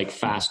also like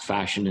fast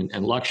fashion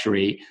and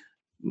luxury.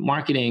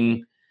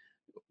 Marketing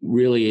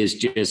really is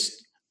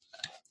just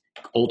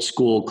old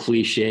school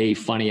cliche,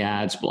 funny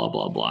ads, blah,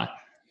 blah, blah.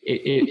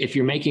 If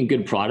you're making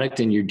good product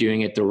and you're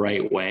doing it the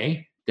right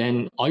way,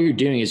 then all you're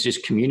doing is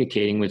just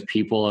communicating with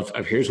people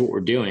of here's what we're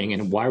doing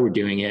and why we're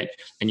doing it.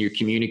 And you're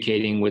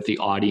communicating with the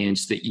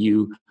audience that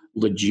you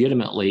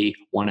legitimately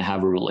want to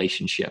have a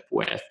relationship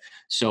with.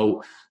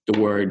 So the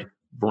word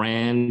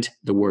brand,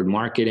 the word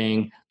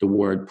marketing, the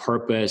word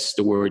purpose,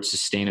 the word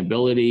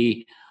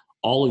sustainability,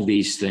 all of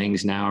these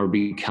things now are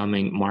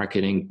becoming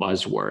marketing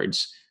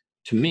buzzwords.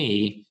 To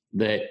me,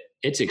 that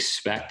it's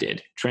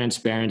expected.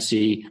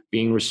 Transparency,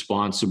 being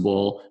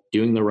responsible,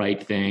 doing the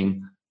right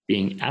thing,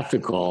 being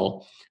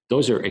ethical,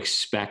 those are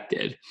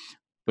expected.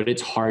 But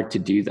it's hard to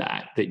do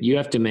that you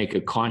have to make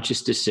a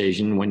conscious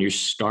decision when you're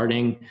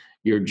starting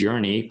your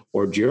journey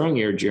or during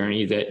your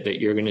journey that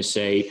you're going to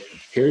say,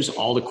 here's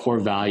all the core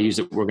values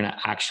that we're going to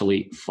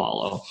actually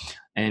follow.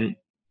 And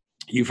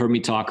you've heard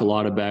me talk a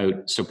lot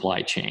about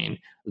supply chain,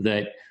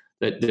 that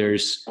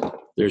there's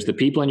the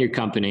people in your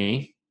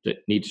company that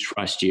need to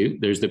trust you.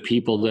 There's the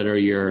people that are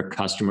your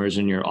customers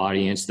and your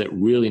audience that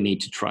really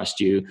need to trust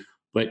you,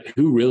 but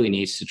who really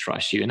needs to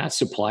trust you? And that's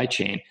supply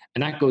chain.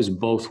 And that goes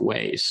both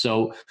ways.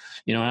 So,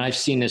 and I've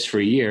seen this for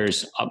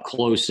years up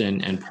close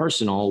and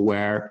personal,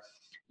 where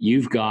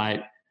you've got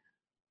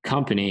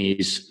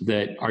companies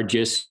that are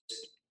just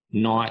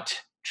not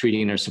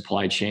treating their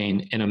supply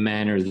chain in a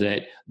manner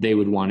that they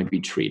would want to be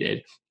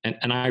treated.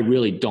 And I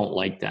really don't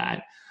like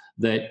that.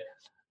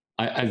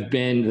 I've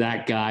been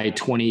that guy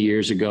 20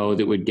 years ago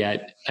that would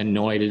get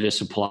annoyed at a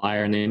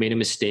supplier and they made a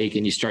mistake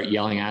and you start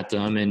yelling at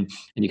them and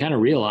you kind of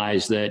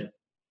realize that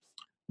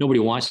nobody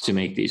wants to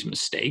make these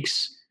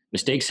mistakes.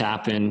 Mistakes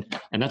happen,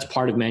 and that's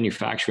part of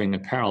manufacturing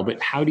apparel.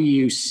 But how do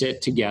you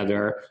sit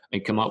together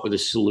and come up with a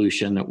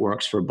solution that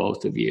works for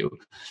both of you?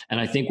 And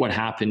I think what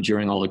happened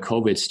during all the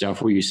COVID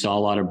stuff, where you saw a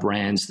lot of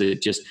brands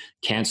that just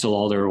cancel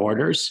all their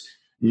orders,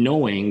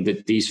 knowing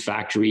that these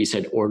factories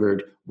had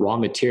ordered raw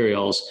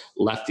materials,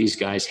 left these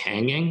guys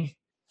hanging.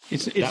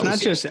 It's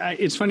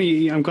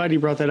funny. I'm glad you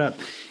brought that up.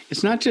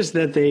 It's not just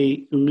that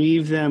they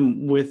leave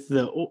them with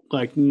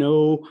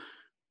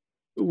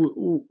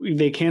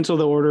they cancel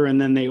the order and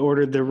then they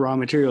ordered the raw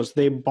materials.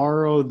 They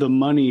borrow the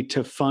money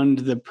to fund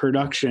the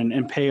production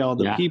and pay all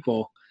the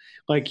people.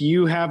 Like,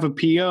 you have a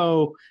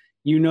PO,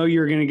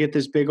 you're going to get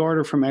this big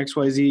order from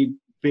XYZ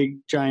big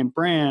giant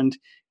brand,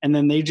 and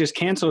then they just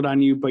canceled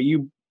on you, but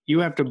you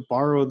have to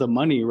borrow the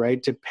money,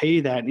 right, to pay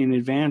that in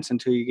advance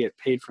until you get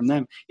paid from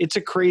them. It's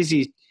a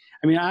crazy,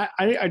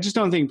 I just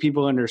don't think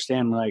people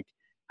understand like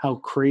how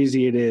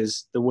crazy it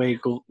is the way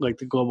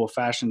the global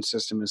fashion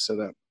system is set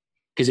up.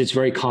 Because it's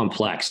very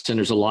complex and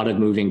there's a lot of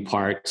moving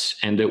parts,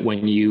 and that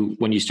when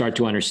you start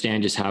to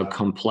understand just how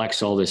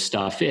complex all this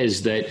stuff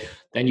is, that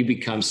then you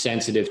become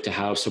sensitive to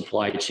how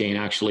supply chain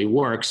actually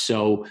works.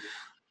 So,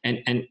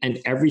 and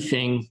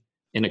everything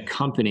in a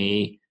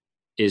company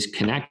is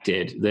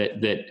connected.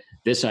 That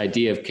this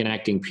idea of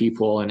connecting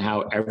people and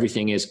how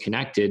everything is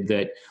connected,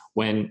 that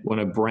when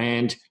a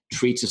brand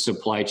treats a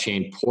supply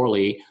chain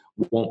poorly,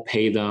 won't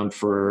pay them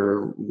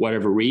for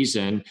whatever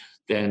reason,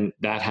 then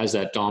that has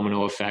that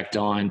domino effect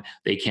on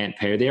they can't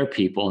pay their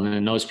people. And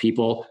then those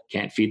people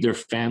can't feed their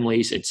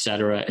families, et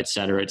cetera, et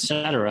cetera, et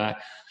cetera.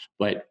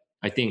 But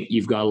I think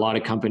you've got a lot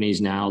of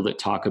companies now that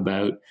talk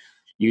about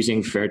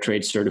using fair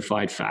trade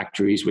certified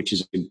factories, which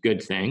is a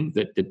good thing,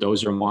 that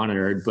those are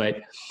monitored.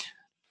 But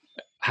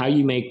how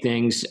you make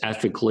things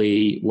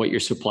ethically, what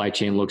your supply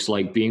chain looks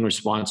like, being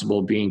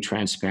responsible, being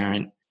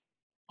transparent.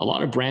 A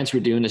lot of brands were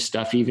doing this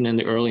stuff even in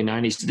the early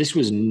 90s. This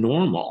was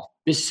normal.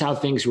 This is how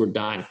things were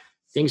done.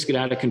 Things get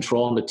out of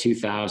control in the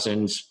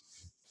 2000s.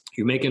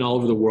 You're making all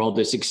over the world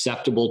this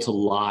acceptable to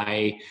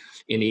lie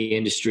in the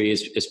industry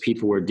as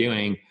people were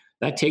doing.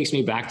 That takes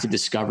me back to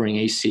discovering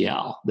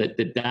ACL.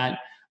 That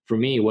for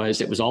me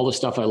it was all the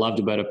stuff I loved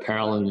about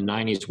apparel in the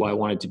 90s, why I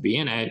wanted to be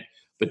in it.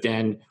 But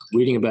then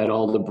reading about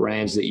all the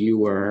brands that you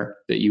were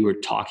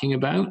talking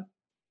about,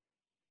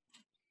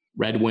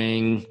 Red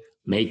Wing,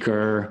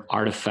 Maker,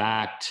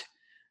 Artifact,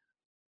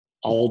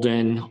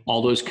 Alden,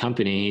 all those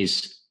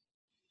companies,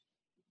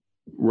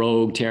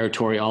 Rogue,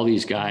 Territory, all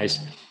these guys,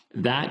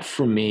 that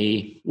for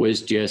me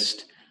was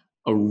just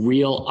a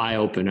real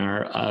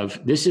eye-opener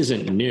of this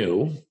isn't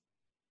new.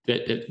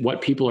 That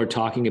what people are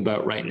talking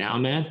about right now,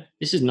 man,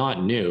 this is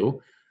not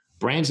new.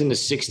 Brands in the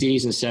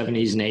 60s and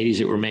 70s and 80s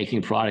that were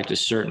making product a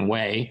certain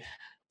way,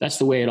 that's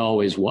the way it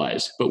always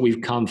was. But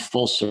we've come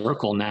full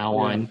circle now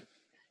on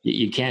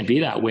you can't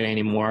be that way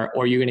anymore,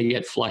 or you're going to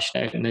get flushed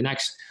out. And the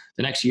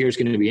next year is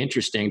going to be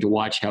interesting to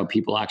watch how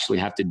people actually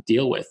have to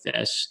deal with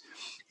this,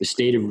 the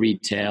state of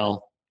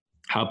retail,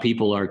 how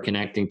people are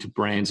connecting to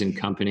brands and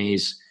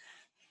companies.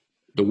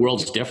 The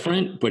world's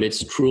different, but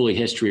it's truly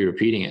history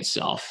repeating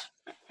itself.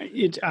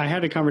 I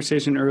had a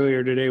conversation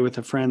earlier today with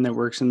a friend that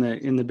works in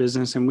the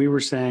business, and we were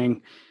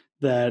saying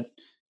that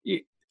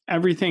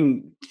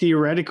everything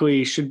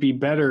theoretically should be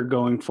better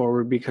going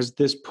forward because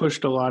this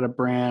pushed a lot of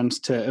brands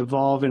to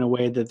evolve in a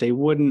way that they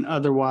wouldn't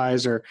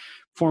otherwise, or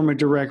form a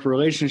direct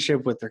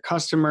relationship with their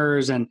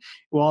customers. And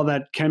while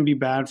that can be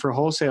bad for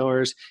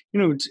wholesalers,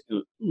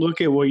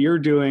 look at what you're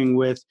doing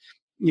with,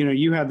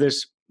 you have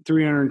this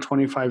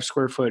 325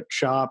 square foot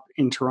shop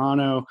in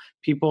Toronto.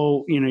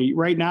 People,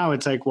 right now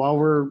it's like while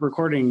we're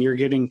recording, you're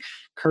getting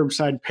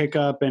curbside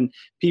pickup, and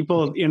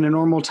people in a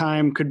normal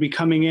time could be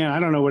coming in.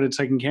 I don't know what it's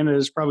like in Canada.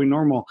 It's probably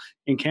normal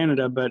in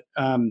Canada, but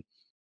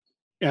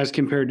as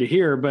compared to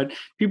here, but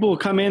people will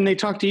come in, they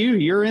talk to you,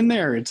 you're in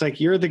there. It's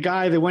like, you're the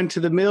guy that went to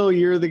the mill.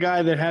 You're the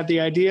guy that had the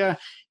idea.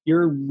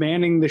 You're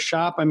manning the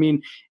shop. I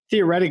mean,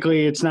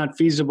 theoretically it's not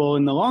feasible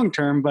in the long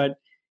term, but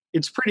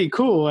it's pretty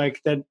cool. Like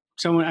that.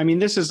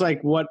 This is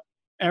like what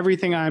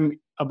everything I'm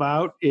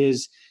about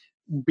is,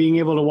 being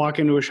able to walk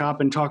into a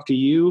shop and talk to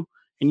you,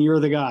 and you're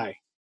the guy,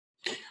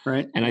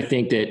 right? And I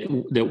think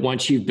that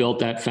once you've built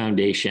that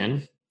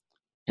foundation,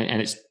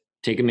 and it's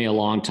taken me a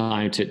long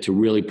time to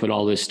really put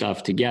all this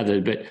stuff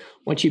together, but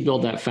once you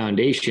build that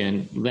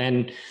foundation,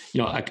 then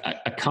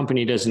a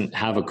company doesn't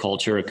have a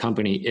culture. A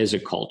company is a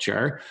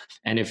culture.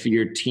 And if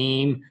your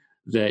team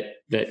that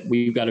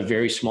we've got a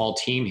very small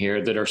team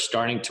here that are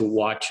starting to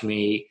watch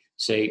me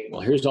say, well,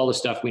 here's all the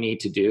stuff we need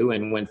to do,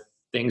 and when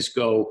things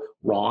go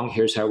wrong,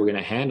 here's how we're going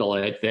to handle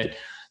it, that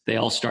they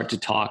all start to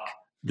talk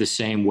the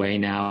same way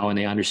now, and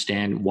they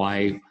understand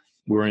why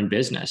we're in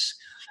business.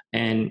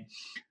 And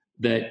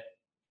that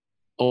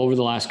over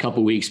the last couple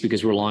of weeks,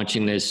 because we're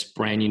launching this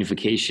brand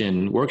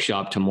unification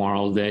workshop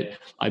tomorrow, that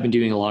I've been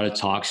doing a lot of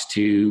talks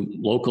to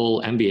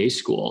local MBA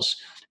schools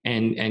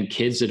and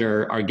kids that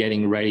are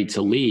getting ready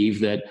to leave,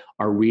 that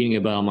are reading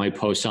about my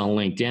posts on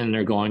LinkedIn, and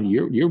they're going,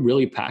 you're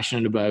really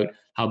passionate about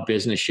how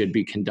business should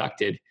be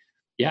conducted.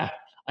 Yeah,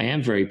 I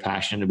am very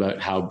passionate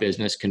about how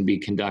business can be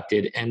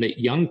conducted, and that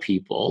young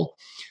people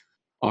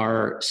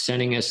are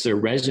sending us their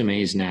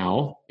resumes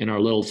now in our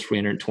little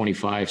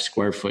 325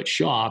 square foot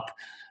shop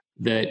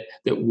that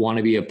want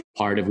to be a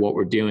part of what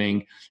we're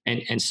doing.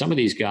 And some of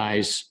these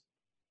guys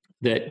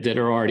that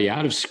are already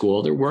out of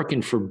school, they're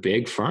working for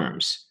big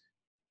firms.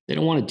 They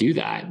don't want to do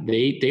that.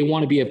 They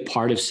want to be a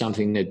part of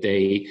something that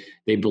they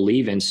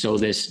believe in. So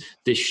this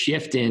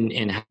shift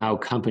in how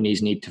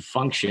companies need to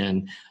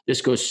function,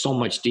 this goes so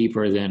much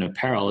deeper than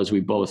apparel, as we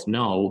both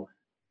know.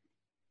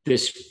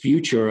 This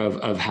future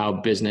of how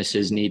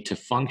businesses need to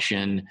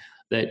function,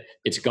 that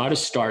it's got to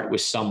start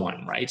with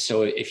someone, right?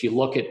 So if you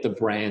look at the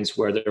brands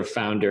where their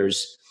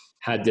founders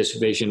had this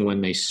vision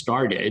when they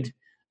started,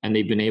 and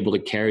they've been able to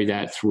carry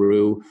that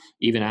through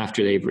even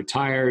after they've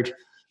retired.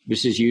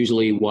 This is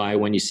usually why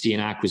when you see an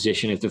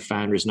acquisition, if the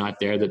founder is not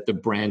there, that the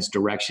brand's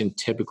direction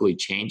typically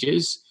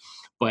changes.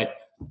 But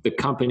the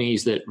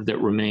companies that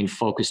remain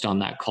focused on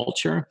that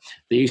culture,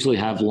 they usually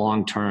have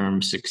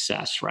long-term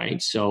success,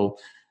 right? So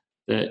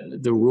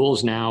the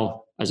rules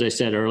now, as I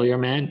said earlier,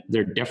 man,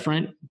 they're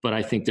different, but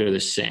I think they're the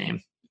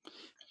same.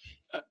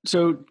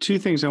 So two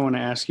things I want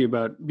to ask you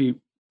about,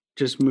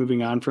 just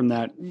moving on from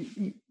that,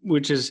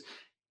 which is,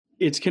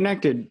 it's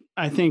connected.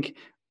 I think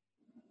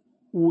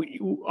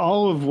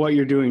all of what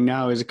you're doing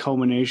now is a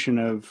culmination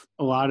of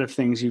a lot of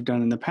things you've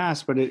done in the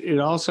past, but it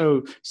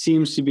also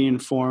seems to be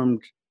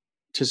informed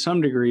to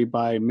some degree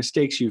by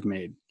mistakes you've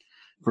made,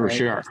 For right?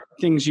 sure.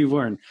 Things you've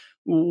learned.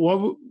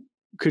 What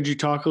could you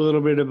talk a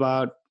little bit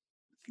about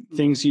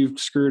things you've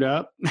screwed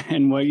up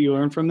and what you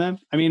learned from them?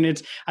 I mean,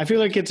 I feel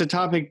like it's a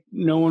topic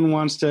no one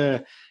wants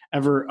to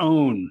ever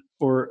own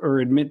or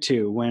admit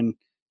to when.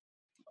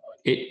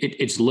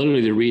 It's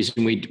literally the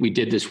reason we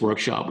did this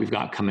workshop we've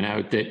got coming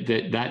out.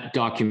 That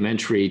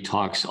documentary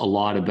talks a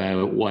lot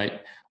about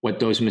what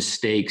those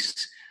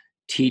mistakes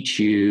teach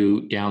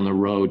you down the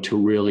road to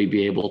really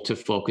be able to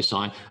focus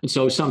on. And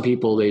so some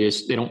people they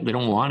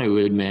don't want to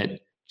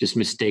admit just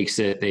mistakes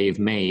that they've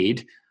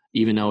made,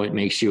 even though it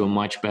makes you a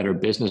much better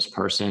business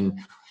person.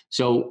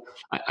 So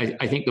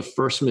I think the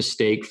first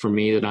mistake for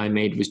me that I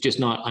made was just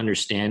not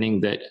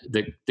understanding that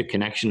the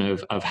connection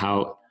of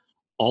how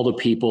all the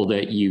people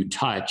that you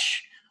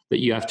touch, that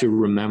you have to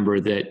remember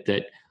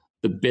that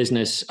the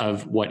business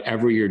of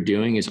whatever you're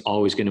doing is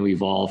always going to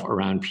evolve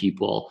around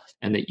people,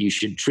 and that you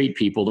should treat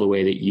people the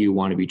way that you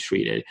want to be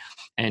treated.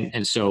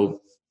 And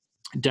so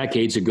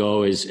decades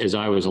ago, as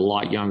I was a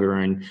lot younger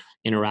and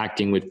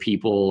interacting with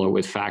people or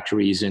with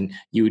factories, and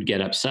you would get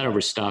upset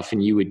over stuff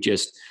and you would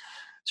just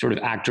sort of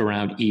act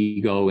around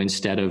ego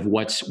instead of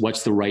what's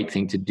the right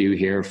thing to do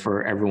here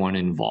for everyone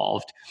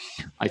involved.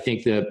 I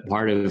think that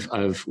part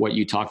of what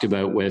you talked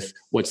about with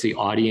what's the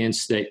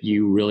audience that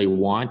you really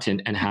want,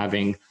 and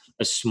having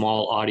a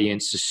small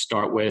audience to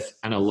start with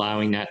and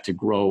allowing that to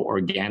grow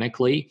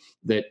organically,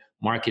 that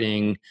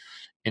marketing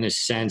in a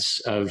sense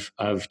of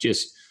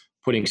just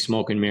putting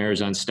smoke and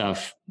mirrors on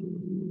stuff,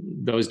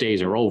 those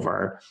days are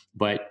over.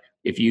 But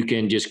if you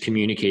can just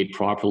communicate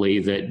properly,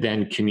 that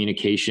then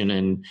communication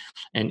and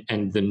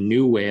the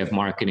new way of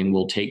marketing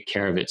will take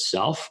care of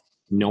itself,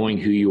 knowing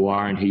who you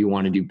are and who you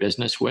want to do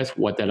business with,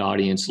 what that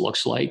audience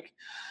looks like.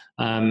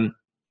 I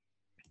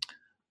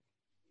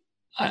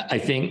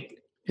think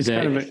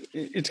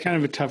it's kind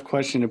of a tough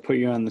question to put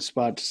you on the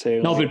spot to say.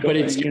 No, but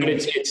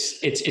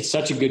it's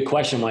such a good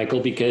question, Michael,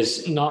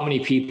 because not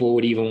many people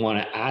would even want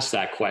to ask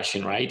that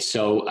question, right?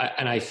 So,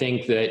 and I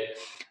think that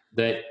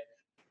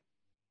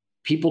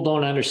people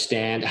don't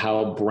understand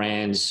how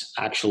brands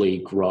actually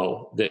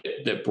grow,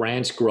 that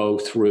brands grow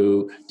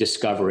through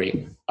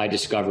discovery. I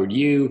discovered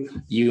you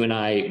and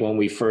I, when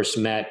we first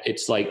met,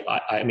 it's like,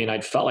 I mean,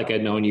 I felt like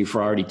I'd known you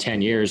for already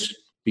 10 years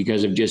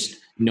because of just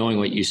knowing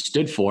what you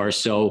stood for.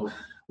 So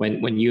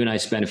when you and I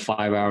spent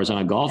 5 hours on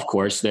a golf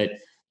course, that,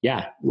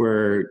 yeah,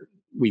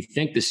 we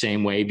think the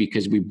same way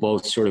because we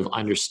both sort of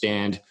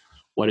understand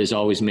what has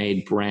always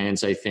made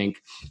brands, I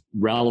think,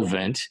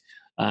 relevant.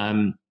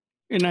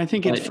 And I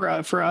think it's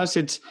for us,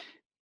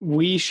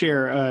 we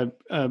share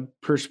a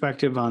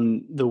perspective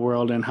on the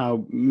world and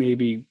how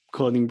maybe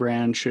clothing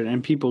brands should,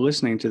 and people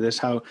listening to this,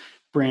 how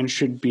brands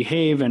should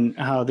behave and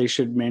how they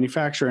should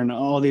manufacture and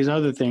all these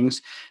other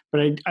things.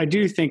 But I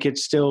do think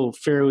it's still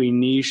fairly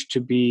niche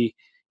to be,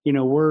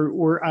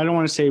 we're I don't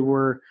want to say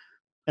we're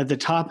at the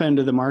top end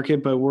of the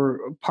market, but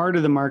we're part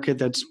of the market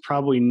that's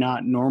probably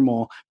not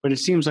normal, but it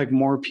seems like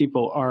more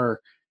people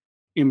are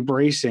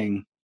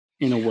embracing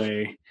in a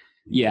way.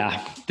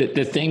 Yeah.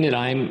 The thing that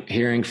I'm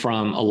hearing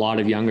from a lot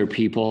of younger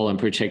people in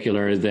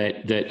particular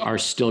that are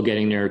still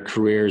getting their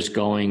careers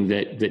going,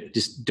 that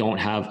just don't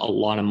have a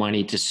lot of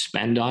money to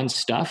spend on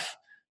stuff.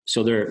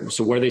 So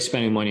what are they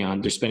spending money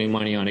on? They're spending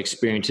money on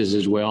experiences,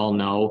 as we all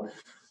know,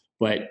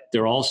 but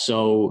they're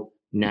also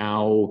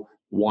now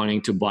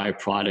wanting to buy a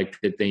product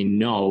that they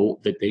know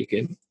that they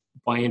can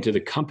buy into the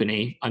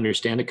company,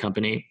 understand the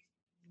company,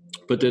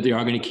 but that they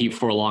are going to keep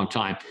for a long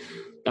time.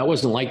 That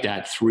wasn't like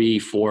that 3,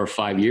 4,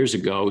 5 years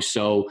ago.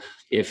 So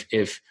if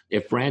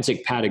brands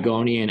like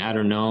Patagonia and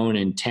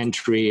Adernone and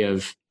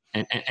Tentree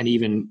and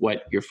even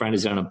what your friend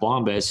has done at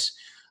Bombas,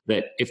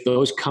 that if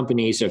those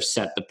companies have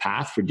set the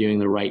path for doing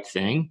the right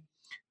thing,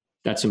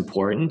 that's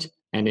important.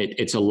 And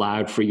it's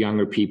allowed for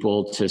younger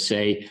people to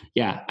say,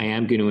 yeah, I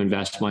am going to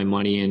invest my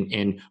money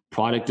in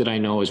product that I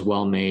know is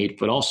well made,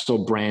 but also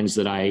brands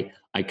that I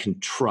can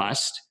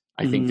trust.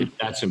 I think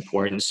that's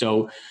important.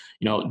 So,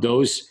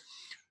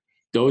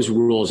 those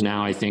rules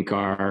now I think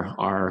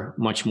are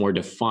much more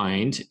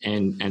defined,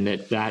 and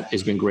that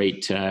has been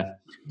great to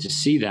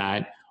see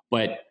that.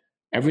 But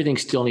everything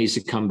still needs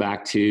to come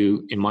back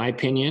to, in my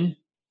opinion,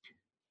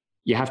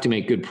 you have to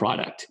make good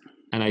product.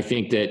 And I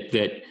think that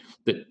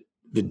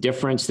the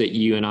difference that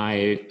you and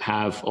I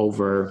have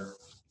over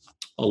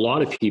a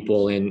lot of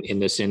people in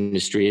this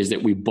industry is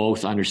that we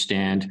both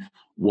understand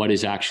what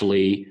is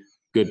actually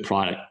good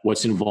product,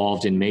 what's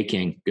involved in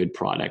making good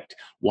product,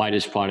 why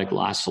does product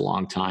last a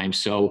long time.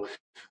 So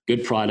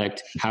good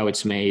product, how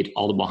it's made,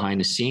 all the behind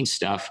the scenes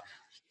stuff,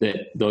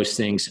 that those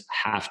things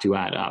have to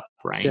add up,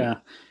 right? Yeah.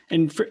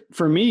 And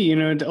for me,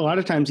 a lot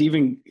of times,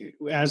 even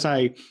as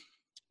I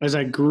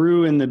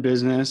grew in the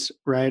business,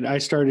 right, I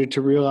started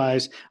to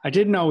realize I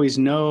didn't always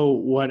know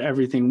what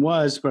everything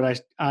was,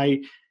 but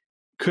I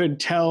could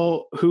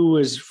tell who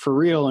was for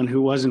real and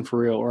who wasn't for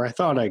real, or I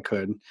thought I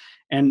could.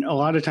 And a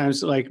lot of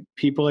times, like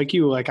people like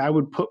you, like I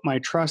would put my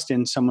trust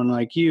in someone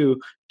like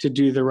you to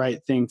do the right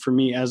thing for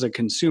me as a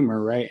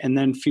consumer, right? And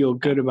then feel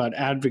good about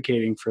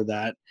advocating for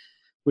that,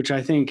 which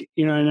I think,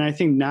 and I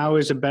think now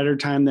is a better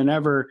time than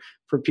ever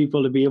for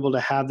people to be able to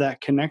have that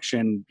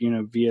connection,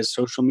 via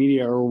social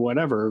media or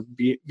whatever,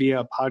 via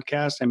a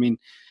podcast. I mean,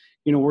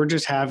 we're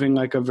just having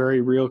like a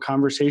very real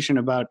conversation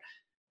about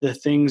the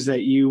things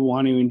that you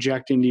want to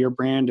inject into your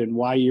brand and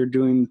why you're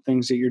doing the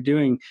things that you're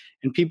doing.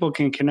 And people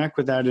can connect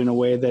with that in a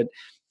way that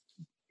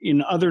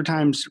in other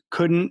times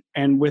couldn't,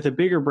 and with a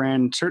bigger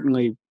brand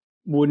certainly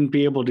wouldn't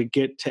be able to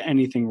get to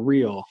anything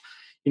real.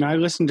 I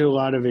listen to a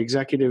lot of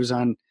executives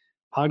on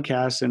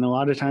podcasts, and a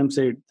lot of times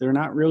they're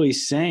not really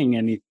saying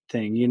anything.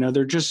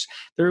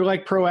 They're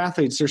like pro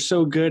athletes. They're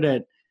so good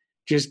at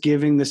just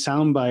giving the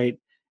soundbite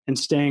and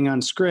staying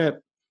on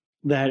script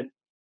that,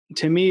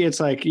 to me, it's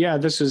like, yeah,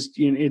 this is,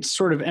 it's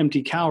sort of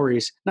empty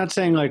calories. Not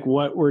saying like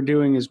what we're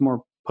doing is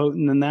more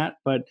potent than that,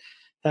 but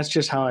that's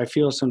just how I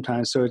feel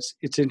sometimes. So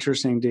it's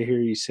interesting to hear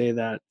you say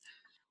that.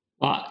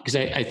 Well, because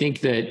I think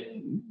that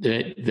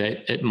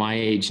at my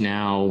age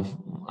now,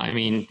 I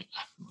mean,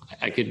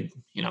 I could,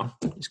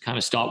 just kind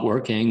of stop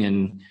working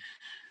and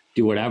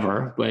do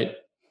whatever,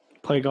 but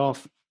play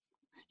golf.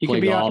 You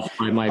play golf,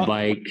 ride my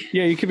bike.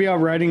 Yeah, you could be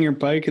out riding your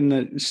bike in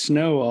the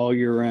snow all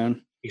year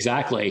round.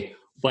 Exactly.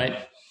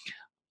 But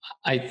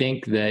I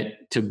think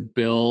that to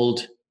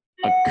build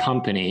a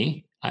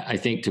company,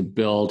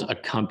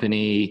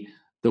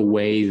 the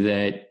way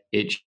that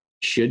it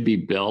should be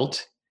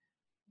built,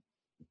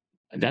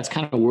 that's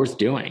kind of worth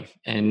doing.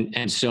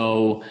 And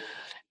so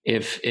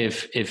if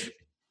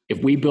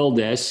we build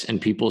this and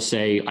people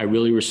say, I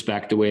really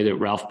respect the way that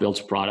Ralph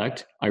builds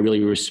product, I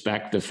really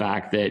respect the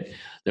fact that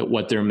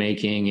what they're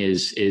making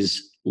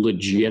is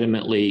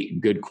legitimately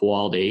good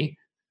quality.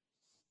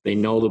 They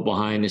know the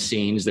behind the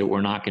scenes, that we're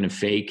not going to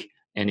fake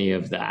any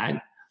of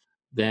that,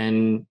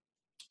 then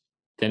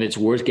it's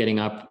worth getting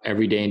up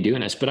every day and doing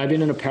this. But I've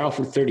been in apparel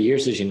for 30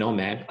 years, as you know,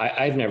 man.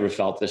 I've never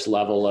felt this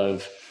level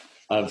of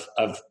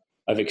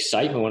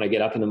excitement when I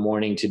get up in the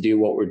morning to do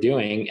what we're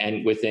doing.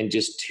 And within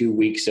just 2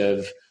 weeks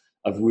of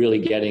really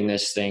getting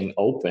this thing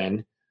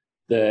open,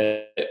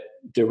 the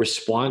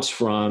response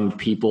from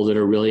people that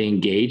are really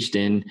engaged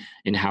in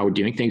how we're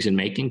doing things and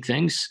making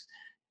things,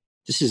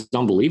 this is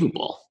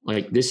unbelievable.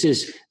 Like this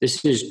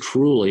is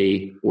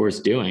truly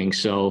worth doing.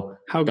 So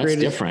that's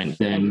different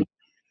than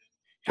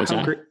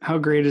how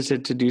great is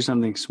it to do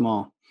something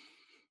small?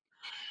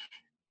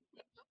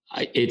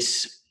 It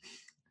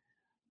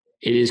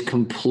is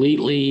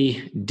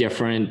completely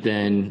different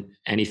than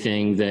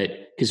anything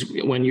because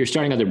when you're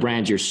starting other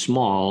brands, you're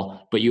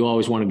small, but you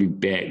always want to be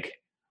big,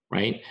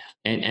 right?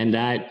 And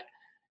that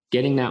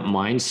getting that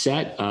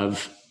mindset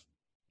of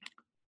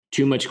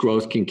too much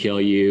growth can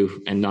kill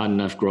you and not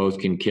enough growth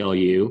can kill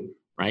you,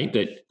 right?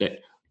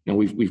 That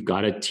we've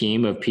got a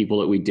team of people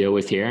that we deal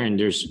with here, and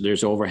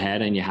there's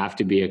overhead, and you have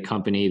to be a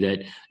company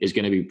that is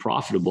going to be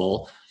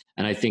profitable.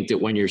 And I think that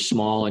when you're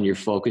small and you're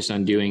focused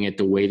on doing it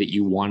the way that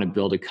you want to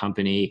build a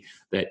company,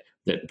 that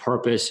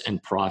purpose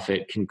and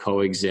profit can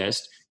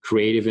coexist,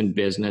 creative and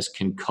business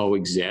can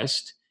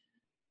coexist.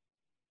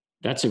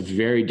 That's a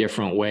very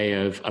different way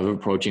of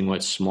approaching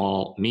what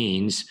small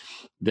means.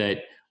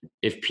 That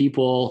if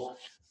people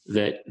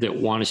that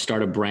want to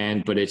start a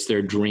brand, but it's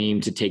their dream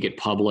to take it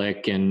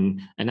public, and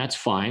that's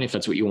fine if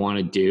that's what you want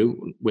to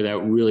do,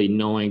 without really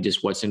knowing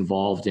just what's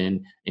involved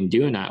in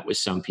doing that with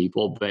some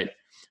people. But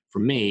for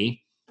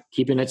me,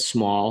 keeping it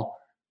small,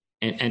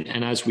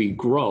 and as we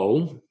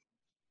grow,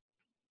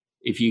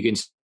 if you can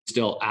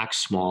still act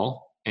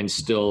small and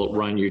still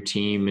run your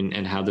team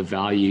and how the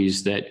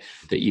values that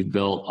you've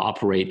built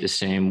operate the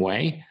same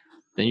way,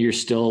 then you're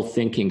still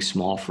thinking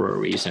small for a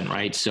reason,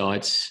 right? So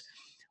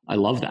I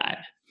love that.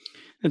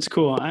 That's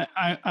cool.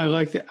 I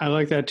like that. I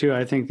like that too.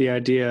 I think the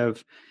idea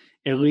of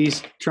at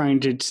least trying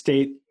to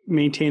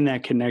maintain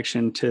that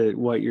connection to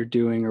what you're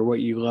doing or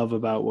what you love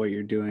about what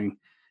you're doing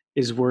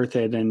is worth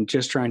it. And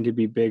just trying to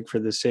be big for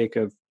the sake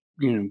of,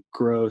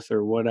 growth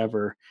or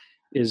whatever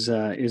is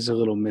a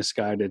little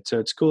misguided. So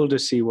it's cool to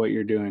see what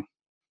you're doing.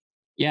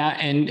 Yeah.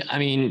 And I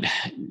mean,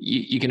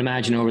 you can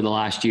imagine over the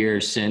last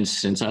year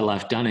since I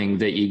left Dunning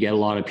that you get a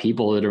lot of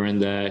people that are in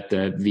the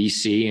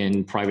VC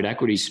and private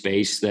equity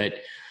space that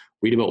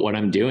read about what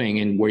I'm doing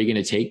and where are you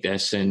going to take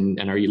this? And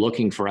are you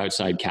looking for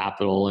outside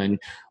capital? And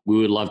we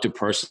would love to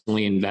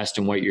personally invest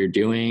in what you're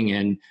doing,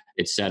 and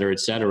et cetera,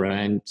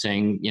 and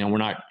saying, we're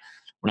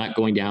not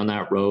going down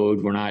that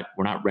road. We're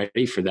not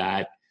ready for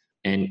that.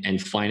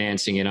 And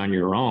financing it on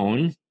your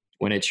own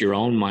when it's your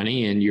own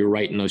money and you're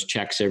writing those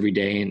checks every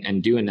day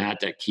and doing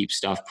that keeps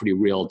stuff pretty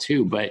real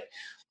too. But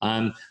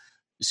as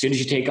soon as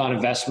you take on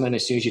investment,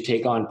 as soon as you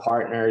take on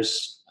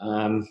partners,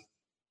 the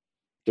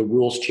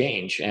rules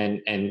change.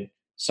 And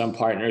some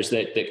partners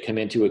that come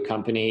into a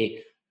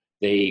company,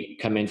 they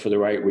come in for the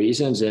right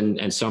reasons,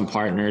 and some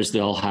partners,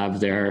 they'll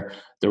have their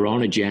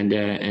own agenda,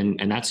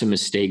 and that's a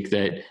mistake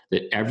that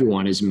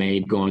everyone has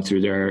made going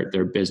through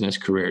their business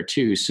career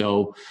too.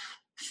 So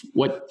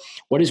what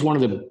is one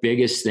of the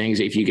biggest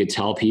things, if you could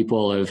tell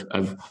people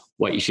of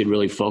what you should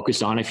really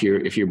focus on if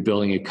you're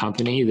building a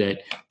company,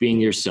 that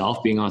being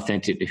yourself, being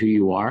authentic to who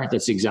you are.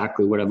 That's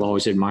exactly what I've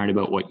always admired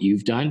about what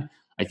you've done.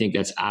 I think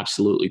that's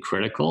absolutely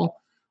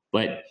critical.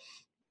 But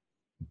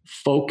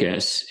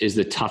focus is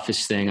the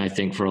toughest thing, I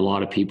think, for a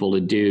lot of people to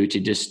do,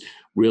 to just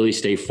really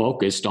stay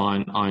focused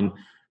on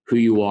who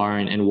you are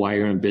and why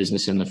you're in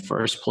business in the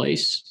first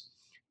place.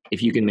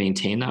 If you can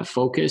maintain that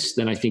focus,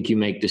 then I think you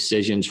make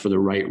decisions for the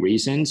right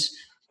reasons.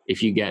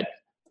 If you get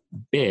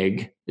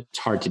big, it's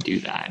hard to do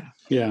that.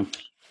 Yeah.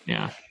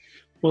 Yeah.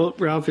 Well,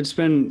 Ralph, it's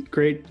been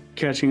great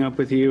catching up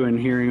with you and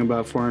hearing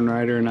about Foreign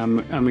Rider, and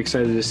I'm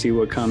excited to see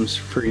what comes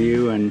for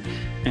you. And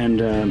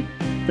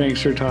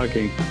thanks for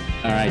talking.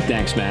 All right.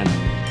 Thanks,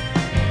 man.